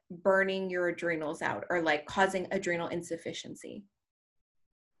not burning your adrenals out or like causing adrenal insufficiency.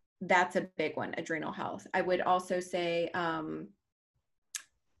 That's a big one, adrenal health. I would also say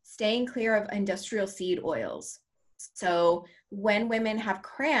staying clear of industrial seed oils. So when women have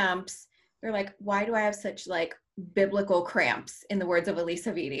cramps, they're like, why do I have such like biblical cramps, in the words of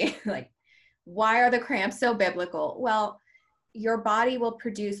Alisa Vitti? Like, why are the cramps so biblical? Well, your body will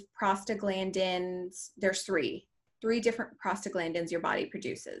produce prostaglandins. There's three different prostaglandins your body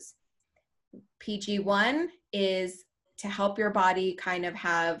produces. PG1 is to help your body kind of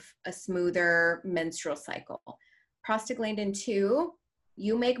have a smoother menstrual cycle. Prostaglandin 2,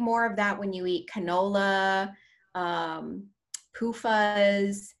 you make more of that when you eat canola,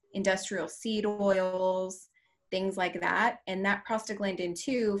 PUFAs, industrial seed oils, things like that. And that prostaglandin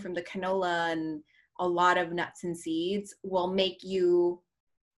 2 from the canola and a lot of nuts and seeds will make you,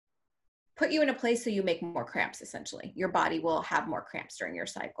 put you in a place so you make more cramps, essentially. Your body will have more cramps during your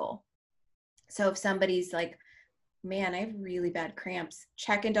cycle. So if somebody's like, man, I have really bad cramps,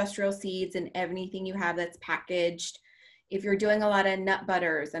 check industrial seeds and anything you have that's packaged. If you're doing a lot of nut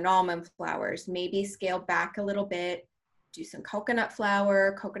butters and almond flours, maybe scale back a little bit, do some coconut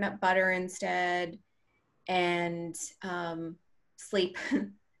flour, coconut butter instead, and sleep.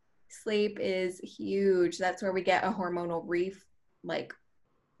 Sleep is huge. That's where we get a hormonal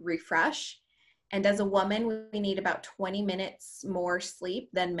refresh. And as a woman, we need about 20 minutes more sleep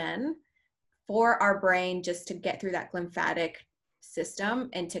than men for our brain just to get through that lymphatic system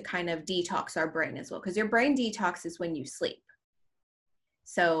and to kind of detox our brain as well. Because your brain detoxes when you sleep.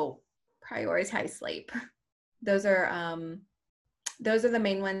 So prioritize sleep. Those are the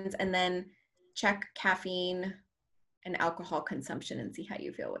main ones. And then check caffeine and alcohol consumption and see how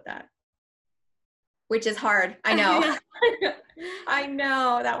you feel with that. Which is hard. I know. I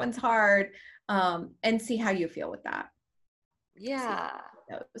know that one's hard. And see how you feel with that. Yeah.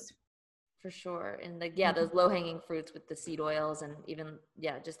 Those. For sure. And like, yeah, those low hanging fruits with the seed oils and even,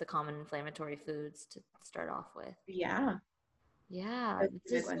 yeah, just the common inflammatory foods to start off with. Yeah. Yeah.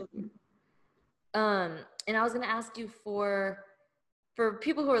 And I was going to ask you for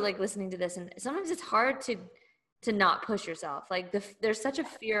people who are like listening to this, and sometimes it's hard to not push yourself. Like there's such a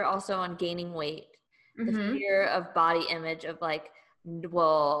fear also on gaining weight, the fear of body image of like,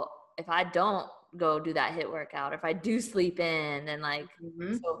 well, if I don't go do that HIIT workout, if I do sleep in and like,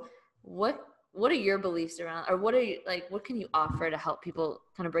 so what are your beliefs around, or what can you offer to help people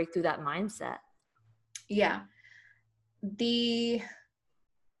kind of break through that mindset? Yeah. The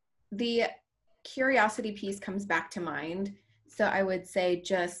curiosity piece comes back to mind. So I would say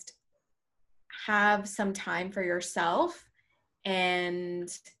just have some time for yourself and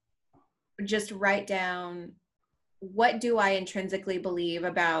just write down, what do I intrinsically believe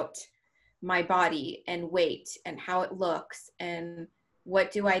about my body and weight and how it looks, and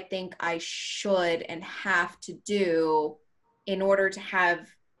what do I think I should and have to do in order to have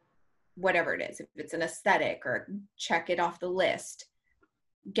whatever it is, if it's an aesthetic or check it off the list.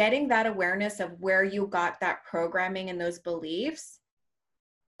 Getting that awareness of where you got that programming and those beliefs,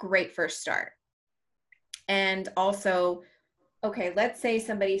 great first start. And also, okay, let's say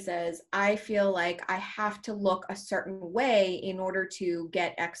somebody says, I feel like I have to look a certain way in order to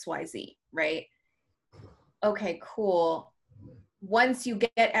get XYZ, right? Okay, cool. Once you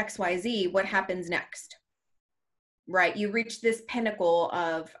get XYZ, what happens next? Right? You reach this pinnacle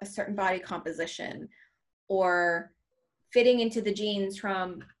of a certain body composition or fitting into the jeans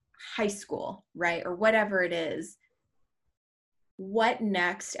from high school, right? Or whatever it is. What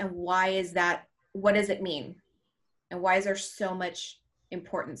next, and why is that? What does it mean? And why is there so much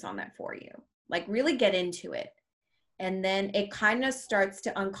importance on that for you? Like really get into it. And then it kind of starts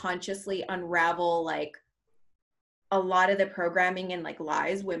to unconsciously unravel like a lot of the programming and like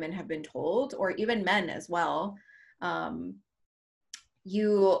lies women have been told, or even men as well.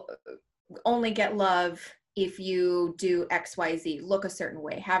 You only get love if you do XYZ, look a certain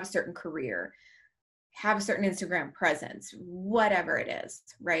way, have a certain career. have a certain Instagram presence, whatever it is,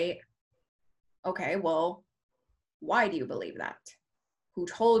 right? Okay, well, why do you believe that? Who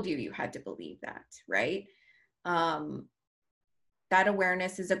told you you had to believe that, right? That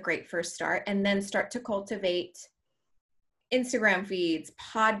awareness is a great first start. And then start to cultivate Instagram feeds,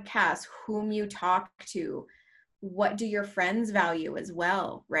 podcasts, whom you talk to, what do your friends value as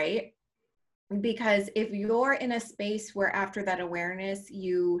well, right? Because if you're in a space where after that awareness,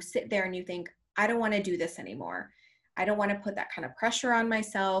 you sit there and you think, I don't want to do this anymore. I don't want to put that kind of pressure on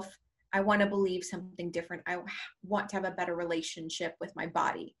myself. I want to believe something different. I want to have a better relationship with my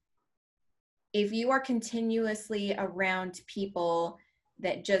body. If you are continuously around people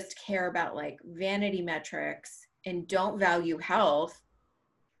that just care about like vanity metrics and don't value health,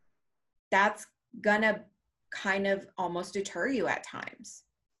 that's gonna kind of almost deter you at times.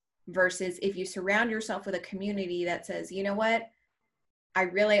 Versus if you surround yourself with a community that says, you know what, I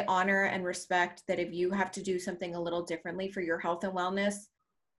really honor and respect that if you have to do something a little differently for your health and wellness,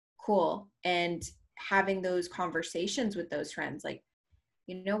 cool. And having those conversations with those friends, like,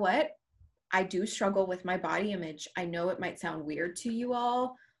 you know what, I do struggle with my body image. I know it might sound weird to you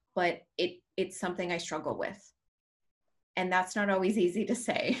all, but it's something I struggle with. And that's not always easy to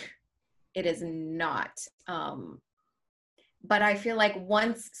say. It is not. But I feel like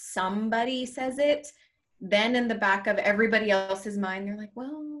once somebody says it, then in the back of everybody else's mind, they're like,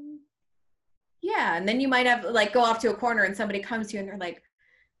 well, yeah. And then you might have like go off to a corner and somebody comes to you and they're like,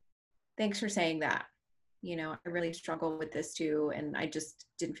 thanks for saying that. You know, I really struggle with this too. And I just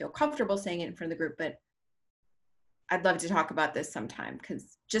didn't feel comfortable saying it in front of the group, but I'd love to talk about this sometime,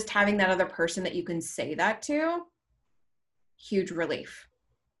 because just having that other person that you can say that to, huge relief.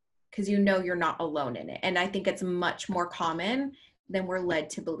 Because you know you're not alone in it. And I think it's much more common than we're led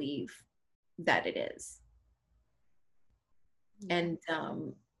to believe that it is. And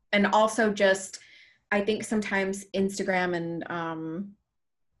also just, I think sometimes Instagram and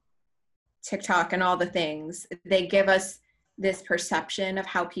TikTok and all the things, they give us this perception of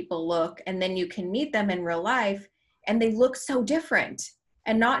how people look, and then you can meet them in real life and they look so different,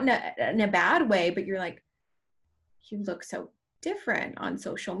 and not in a bad way, but you're like, you look so different on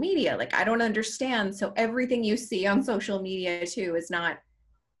social media. Like, I don't understand. So everything you see on social media too is not,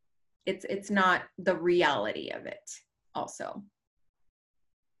 it's not the reality of it also.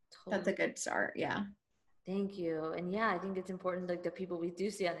 Totally. That's a good start. Yeah. Thank you. And yeah, I think it's important, like the people we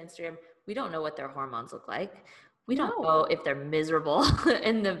do see on Instagram, we don't know what their hormones look like. We don't know if they're miserable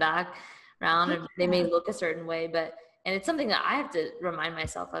in the background, or they may look a certain way, and it's something that I have to remind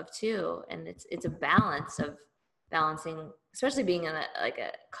myself of too. And it's a balance of balancing, especially being in a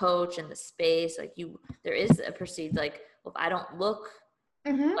coach in the space, like there is a perceived, like, well, if I don't look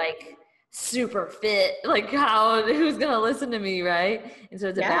like super fit, like who's gonna listen to me, right? And so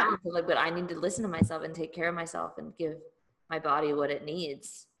it's a balance of like, but I need to listen to myself and take care of myself and give my body what it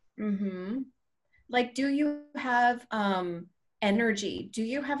needs. Like, do you have energy? Do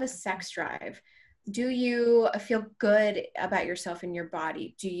you have a sex drive? Do you feel good about yourself and your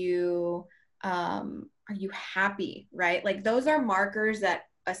body? Do you are you happy, right? Like, those are markers that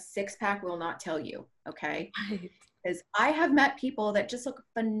a six-pack will not tell you. Okay. Right. Because I have met people that just look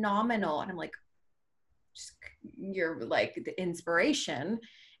phenomenal, and I'm like, you're like the inspiration.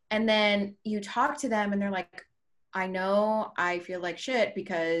 And then you talk to them and they're like, I know I feel like shit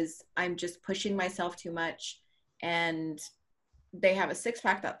because I'm just pushing myself too much. And they have a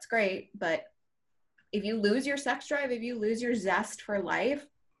six-pack, that's great. But if you lose your sex drive, if you lose your zest for life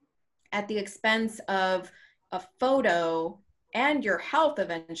at the expense of a photo and your health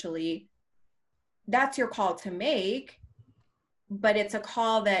eventually, that's your call to make. But it's a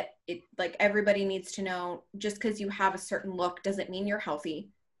call that like everybody needs to know, just because you have a certain look doesn't mean you're healthy.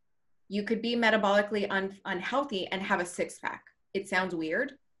 You could be metabolically unhealthy and have a six-pack. It sounds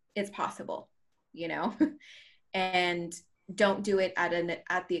weird. It's possible, you know. And don't do it at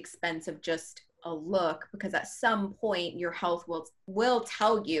the expense of just a look, because at some point your health will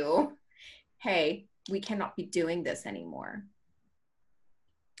tell you, hey, we cannot be doing this anymore.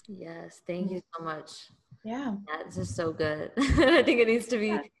 Yes, thank you so much. Yeah, this is so good. I think it needs to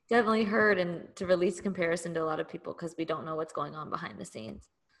be definitely heard, and to release comparison to a lot of people, because we don't know what's going on behind the scenes.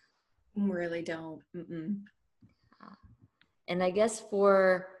 Really don't. And I guess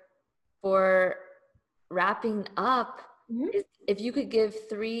for wrapping up, if you could give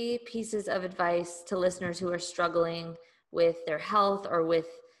 3 pieces of advice to listeners who are struggling with their health or with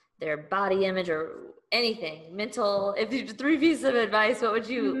their body image or anything mental, if you 3 pieces of advice, what would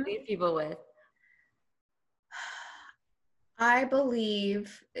you leave people with? I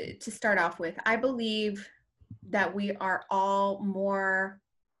believe, to start off with, I believe that we are all more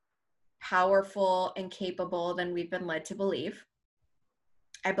powerful and capable than we've been led to believe.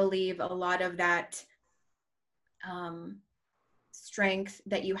 I believe a lot of that strength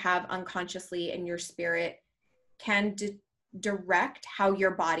that you have unconsciously in your spirit can direct how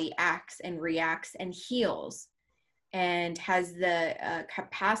your body acts and reacts and heals, and has the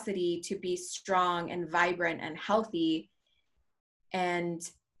capacity to be strong and vibrant and healthy. And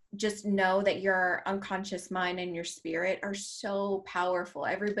just know that your unconscious mind and your spirit are so powerful.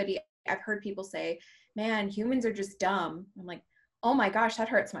 I've heard people say, man, humans are just dumb. I'm like, oh my gosh, that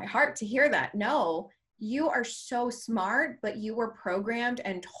hurts my heart to hear that. No, you are so smart, but you were programmed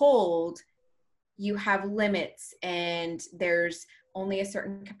and told you have limits and there's only a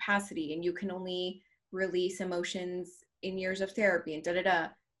certain capacity and you can only release emotions in years of therapy and da-da-da.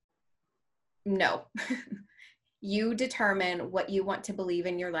 No. You determine what you want to believe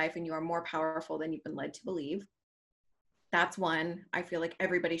in your life, and you are more powerful than you've been led to believe. That's one. I feel like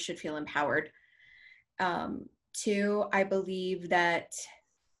everybody should feel empowered. Two, I believe that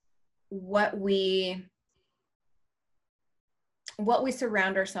what we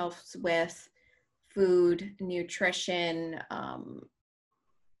surround ourselves with, food, nutrition,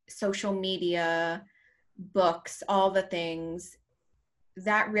 social media, books, all the things,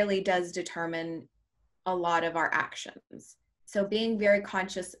 that really does determine a lot of our actions. So being very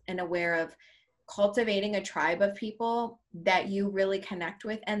conscious and aware of cultivating a tribe of people that you really connect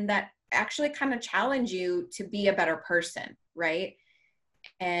with and that actually kind of challenge you to be a better person, right?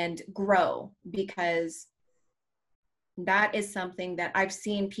 And grow, because that is something that I've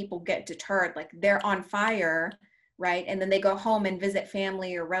seen people get deterred. Like they're on fire, right? And then they go home and visit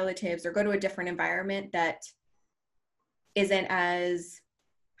family or relatives or go to a different environment that isn't as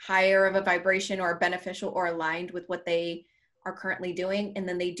higher of a vibration or beneficial or aligned with what they are currently doing. And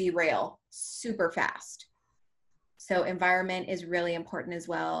then they derail super fast. So environment is really important as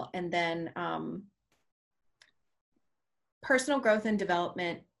well. And then personal growth and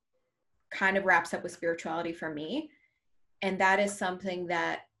development kind of wraps up with spirituality for me. And that is something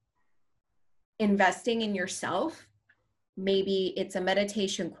that investing in yourself, maybe it's a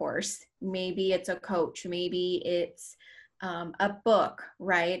meditation course, maybe it's a coach, maybe it's a book,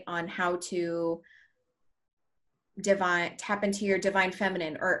 right, on how to tap into your divine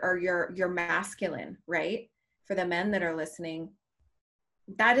feminine or your masculine, right? For the men that are listening,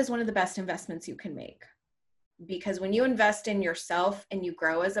 that is one of the best investments you can make. Because when you invest in yourself and you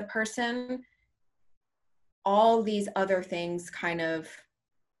grow as a person, all these other things kind of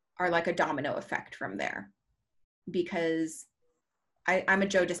are like a domino effect from there. Because I'm a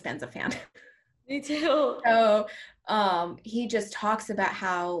Joe Dispenza fan. Me too. So he just talks about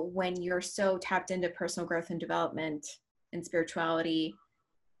how when you're so tapped into personal growth and development and spirituality,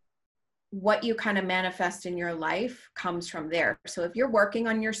 what you kind of manifest in your life comes from there. So if you're working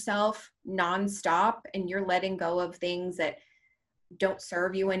on yourself nonstop and you're letting go of things that don't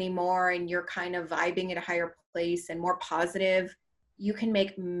serve you anymore and you're kind of vibing at a higher place and more positive, you can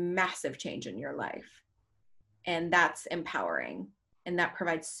make massive change in your life. And that's empowering. And that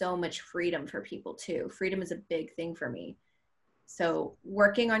provides so much freedom for people too. Freedom is a big thing for me. So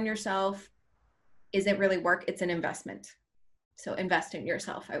working on yourself isn't really work, it's an investment. So invest in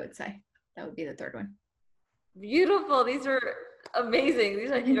yourself, I would say. That would be the third one. Beautiful. These are amazing.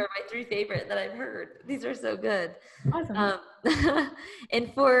 These are my three favorite that I've heard. These are so good. Awesome.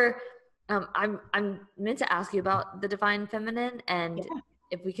 And for, I'm meant to ask you about the divine feminine, and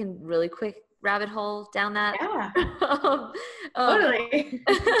if we can really quick rabbit hole down that. Yeah. Totally.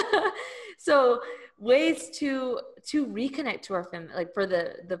 So ways to reconnect to our like for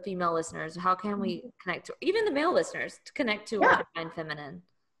the female listeners, how can we connect to even the male listeners to connect to our divine feminine?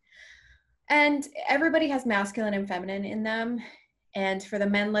 And everybody has masculine and feminine in them. And for the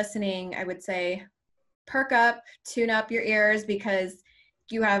men listening, I would say perk up, tune up your ears, because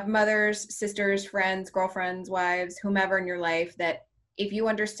you have mothers, sisters, friends, girlfriends, wives, whomever in your life that if you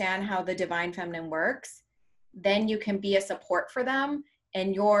understand how the divine feminine works, then you can be a support for them,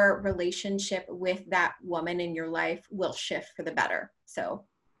 and your relationship with that woman in your life will shift for the better. So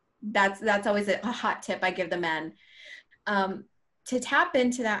that's always a hot tip I give the men. To tap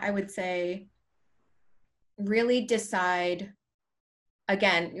into that, I would say really decide,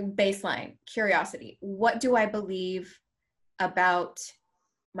 again, baseline, curiosity. What do I believe about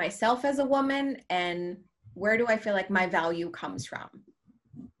myself as a woman, and where do I feel like my value comes from?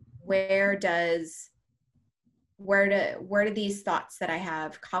 Where do these thoughts that I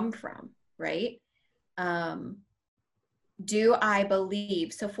have come from, right? Do I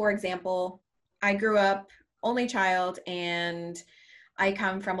believe, so for example, I grew up only child and I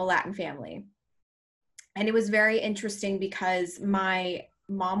come from a Latin family. And it was very interesting because my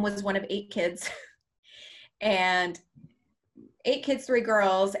mom was one of 8 kids and 8 kids, 3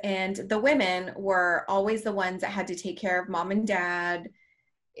 girls. And the women were always the ones that had to take care of mom and dad.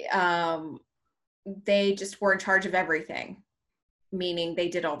 They just were in charge of everything, meaning they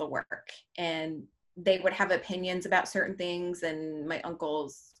did all the work, and they would have opinions about certain things, and my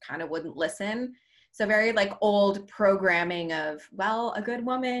uncles kind of wouldn't listen. So very like old programming of, well, a good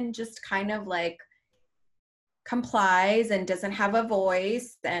woman just kind of like complies and doesn't have a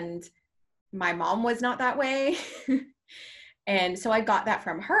voice. And my mom was not that way. And so I got that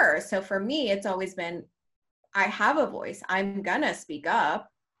from her. So for me, it's always been, I have a voice. I'm gonna speak up.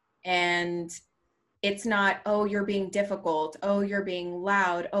 And it's not, oh, you're being difficult. Oh, you're being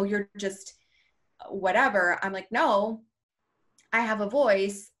loud. Oh, you're just whatever. I'm like, no, I have a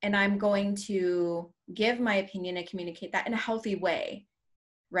voice, and I'm going to give my opinion and communicate that in a healthy way,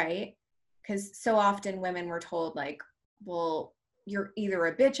 right? Because so often women were told like, well, you're either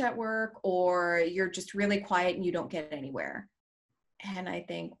a bitch at work or you're just really quiet and you don't get anywhere. And I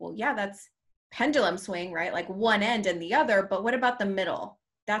think, well, yeah, that's pendulum swing, right? Like one end and the other, but what about the middle?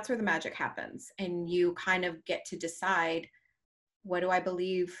 That's where the magic happens. And you kind of get to decide, what do I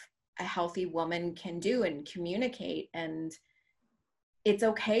believe a healthy woman can do and communicate? And it's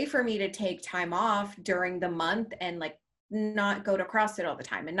okay for me to take time off during the month and like not go to CrossFit all the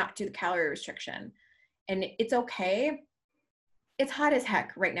time and not do the calorie restriction. And it's okay. It's hot as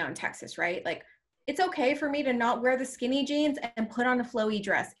heck right now in Texas, right? Like, it's okay for me to not wear the skinny jeans and put on a flowy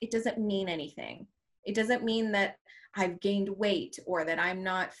dress. It doesn't mean anything. It doesn't mean that I've gained weight or that I'm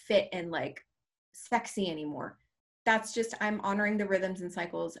not fit and like sexy anymore. That's just, I'm honoring the rhythms and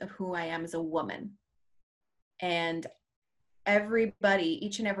cycles of who I am as a woman. And everybody,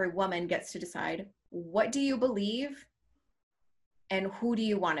 each and every woman gets to decide, what do you believe and who do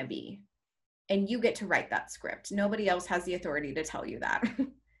you want to be? And you get to write that script. Nobody else has the authority to tell you that.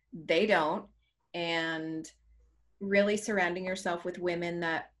 They don't. And really surrounding yourself with women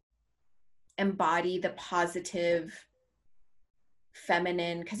that embody the positive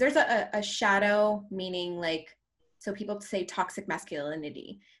feminine, because there's a shadow, meaning like, so people say toxic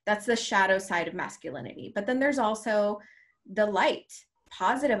masculinity. That's the shadow side of masculinity. But then there's also the light,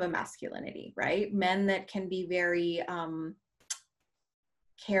 positive of masculinity, right? Men that can be very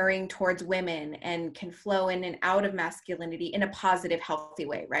caring towards women and can flow in and out of masculinity in a positive, healthy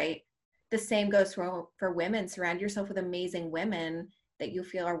way, right? The same goes for women. Surround yourself with amazing women that you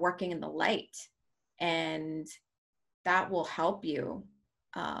feel are working in the light, and that will help you.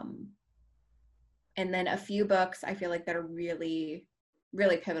 And then a few books I feel like that are really,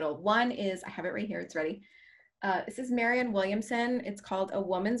 really pivotal. One is, I have it right here, it's ready. This is Marianne Williamson. It's called A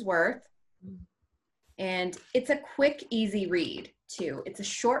Woman's Worth. And it's a quick, easy read too. It's a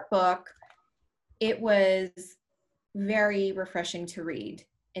short book. It was very refreshing to read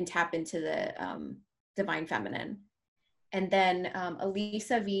and tap into the divine feminine. And then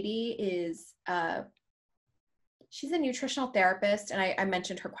Elisa Vitti is, she's a nutritional therapist, and I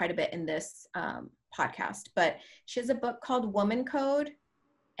mentioned her quite a bit in this podcast, but she has a book called Woman Code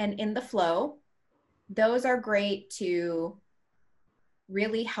and In the Flow. Those are great to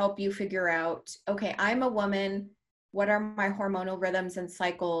really help you figure out, okay, I'm a woman. What are my hormonal rhythms and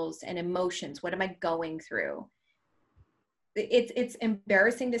cycles and emotions? What am I going through? It's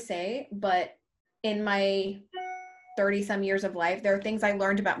embarrassing to say, but in my 30 some years of life, there are things I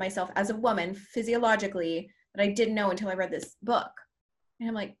learned about myself as a woman physiologically that I didn't know until I read this book. And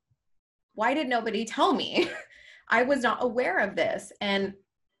I'm like, why did nobody tell me? I was not aware of this. And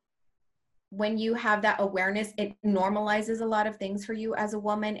when you have that awareness, it normalizes a lot of things for you as a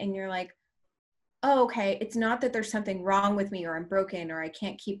woman. And you're like, oh, okay, it's not that there's something wrong with me or I'm broken or I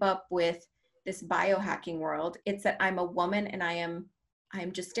can't keep up with this biohacking world. It's that I'm a woman and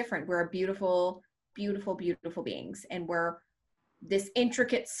I'm just different. We're a beautiful, beautiful, beautiful beings. And we're this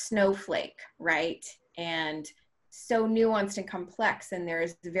intricate snowflake, right? And so nuanced and complex. And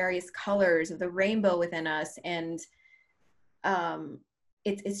there's the various colors of the rainbow within us. And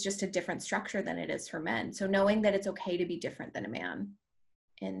it's just a different structure than it is for men. So knowing that it's okay to be different than a man.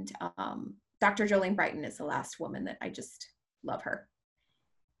 And Dr. Jolene Brighten is the last woman that I just love her.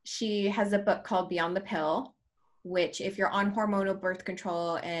 She has a book called Beyond the Pill, which if you're on hormonal birth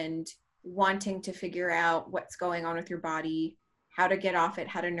control and wanting to figure out what's going on with your body, how to get off it,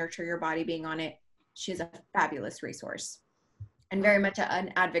 how to nurture your body being on it, she's a fabulous resource and very much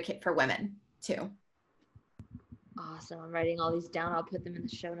an advocate for women too. Awesome. I'm writing all these down. I'll put them in the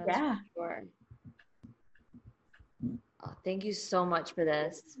show notes. Yeah. For sure. Thank you so much for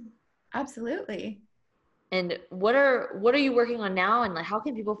this. Absolutely. And what are you working on now, and like how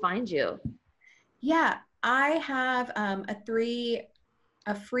can people find you? Yeah, I have a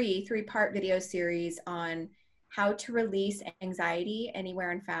a free 3-part video series on how to release anxiety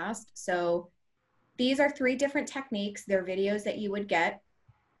anywhere and fast. So these are 3 different techniques. They're videos that you would get.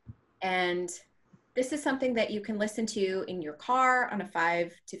 And this is something that you can listen to in your car on a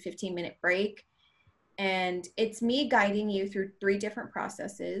 5 to 15 minute break. And it's me guiding you through 3 different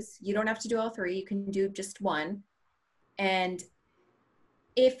processes. You don't have to do all 3, you can do just one. And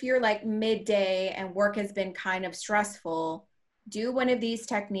if you're like midday and work has been kind of stressful, do one of these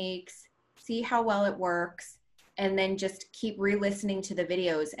techniques, see how well it works, and then just keep re-listening to the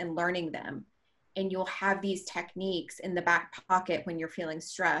videos and learning them. And you'll have these techniques in the back pocket when you're feeling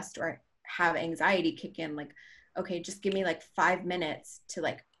stressed or have anxiety kick in. Like, okay, just give me like 5 minutes to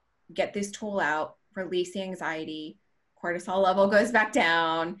like get this tool out, release the anxiety, cortisol level goes back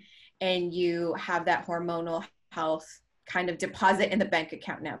down, and you have that hormonal health kind of deposit in the bank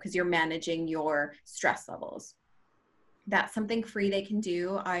account now because you're managing your stress levels. That's something free they can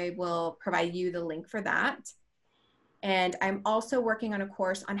do. I will provide you the link for that. And I'm also working on a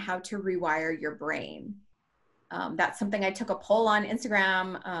course on how to rewire your brain. That's something I took a poll on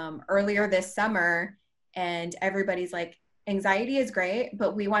Instagram earlier this summer, and everybody's like, anxiety is great,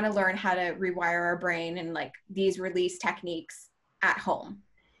 but we want to learn how to rewire our brain and like these release techniques at home.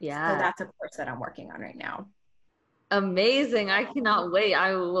 Yeah. So that's a course that I'm working on right now. Amazing. I cannot wait.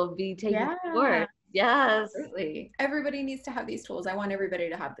 I will be taking the course. Yes. Absolutely. Everybody needs to have these tools. I want everybody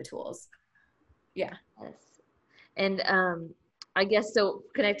to have the tools. Yeah. Yes. And I guess so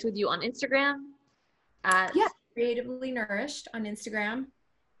connect with you on Instagram at Creatively Nourished on Instagram.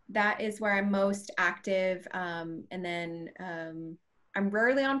 That is where I'm most active. And then I'm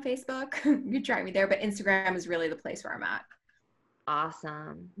rarely on Facebook. You can try me there, but Instagram is really the place where I'm at.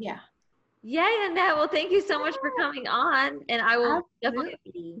 Awesome. Yeah. Yay, Annette. Well, thank you so much for coming on. And I will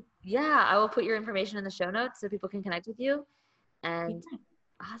definitely. I will put your information in the show notes so people can connect with you. And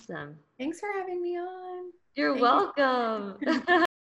awesome. Thanks for having me on. You're welcome.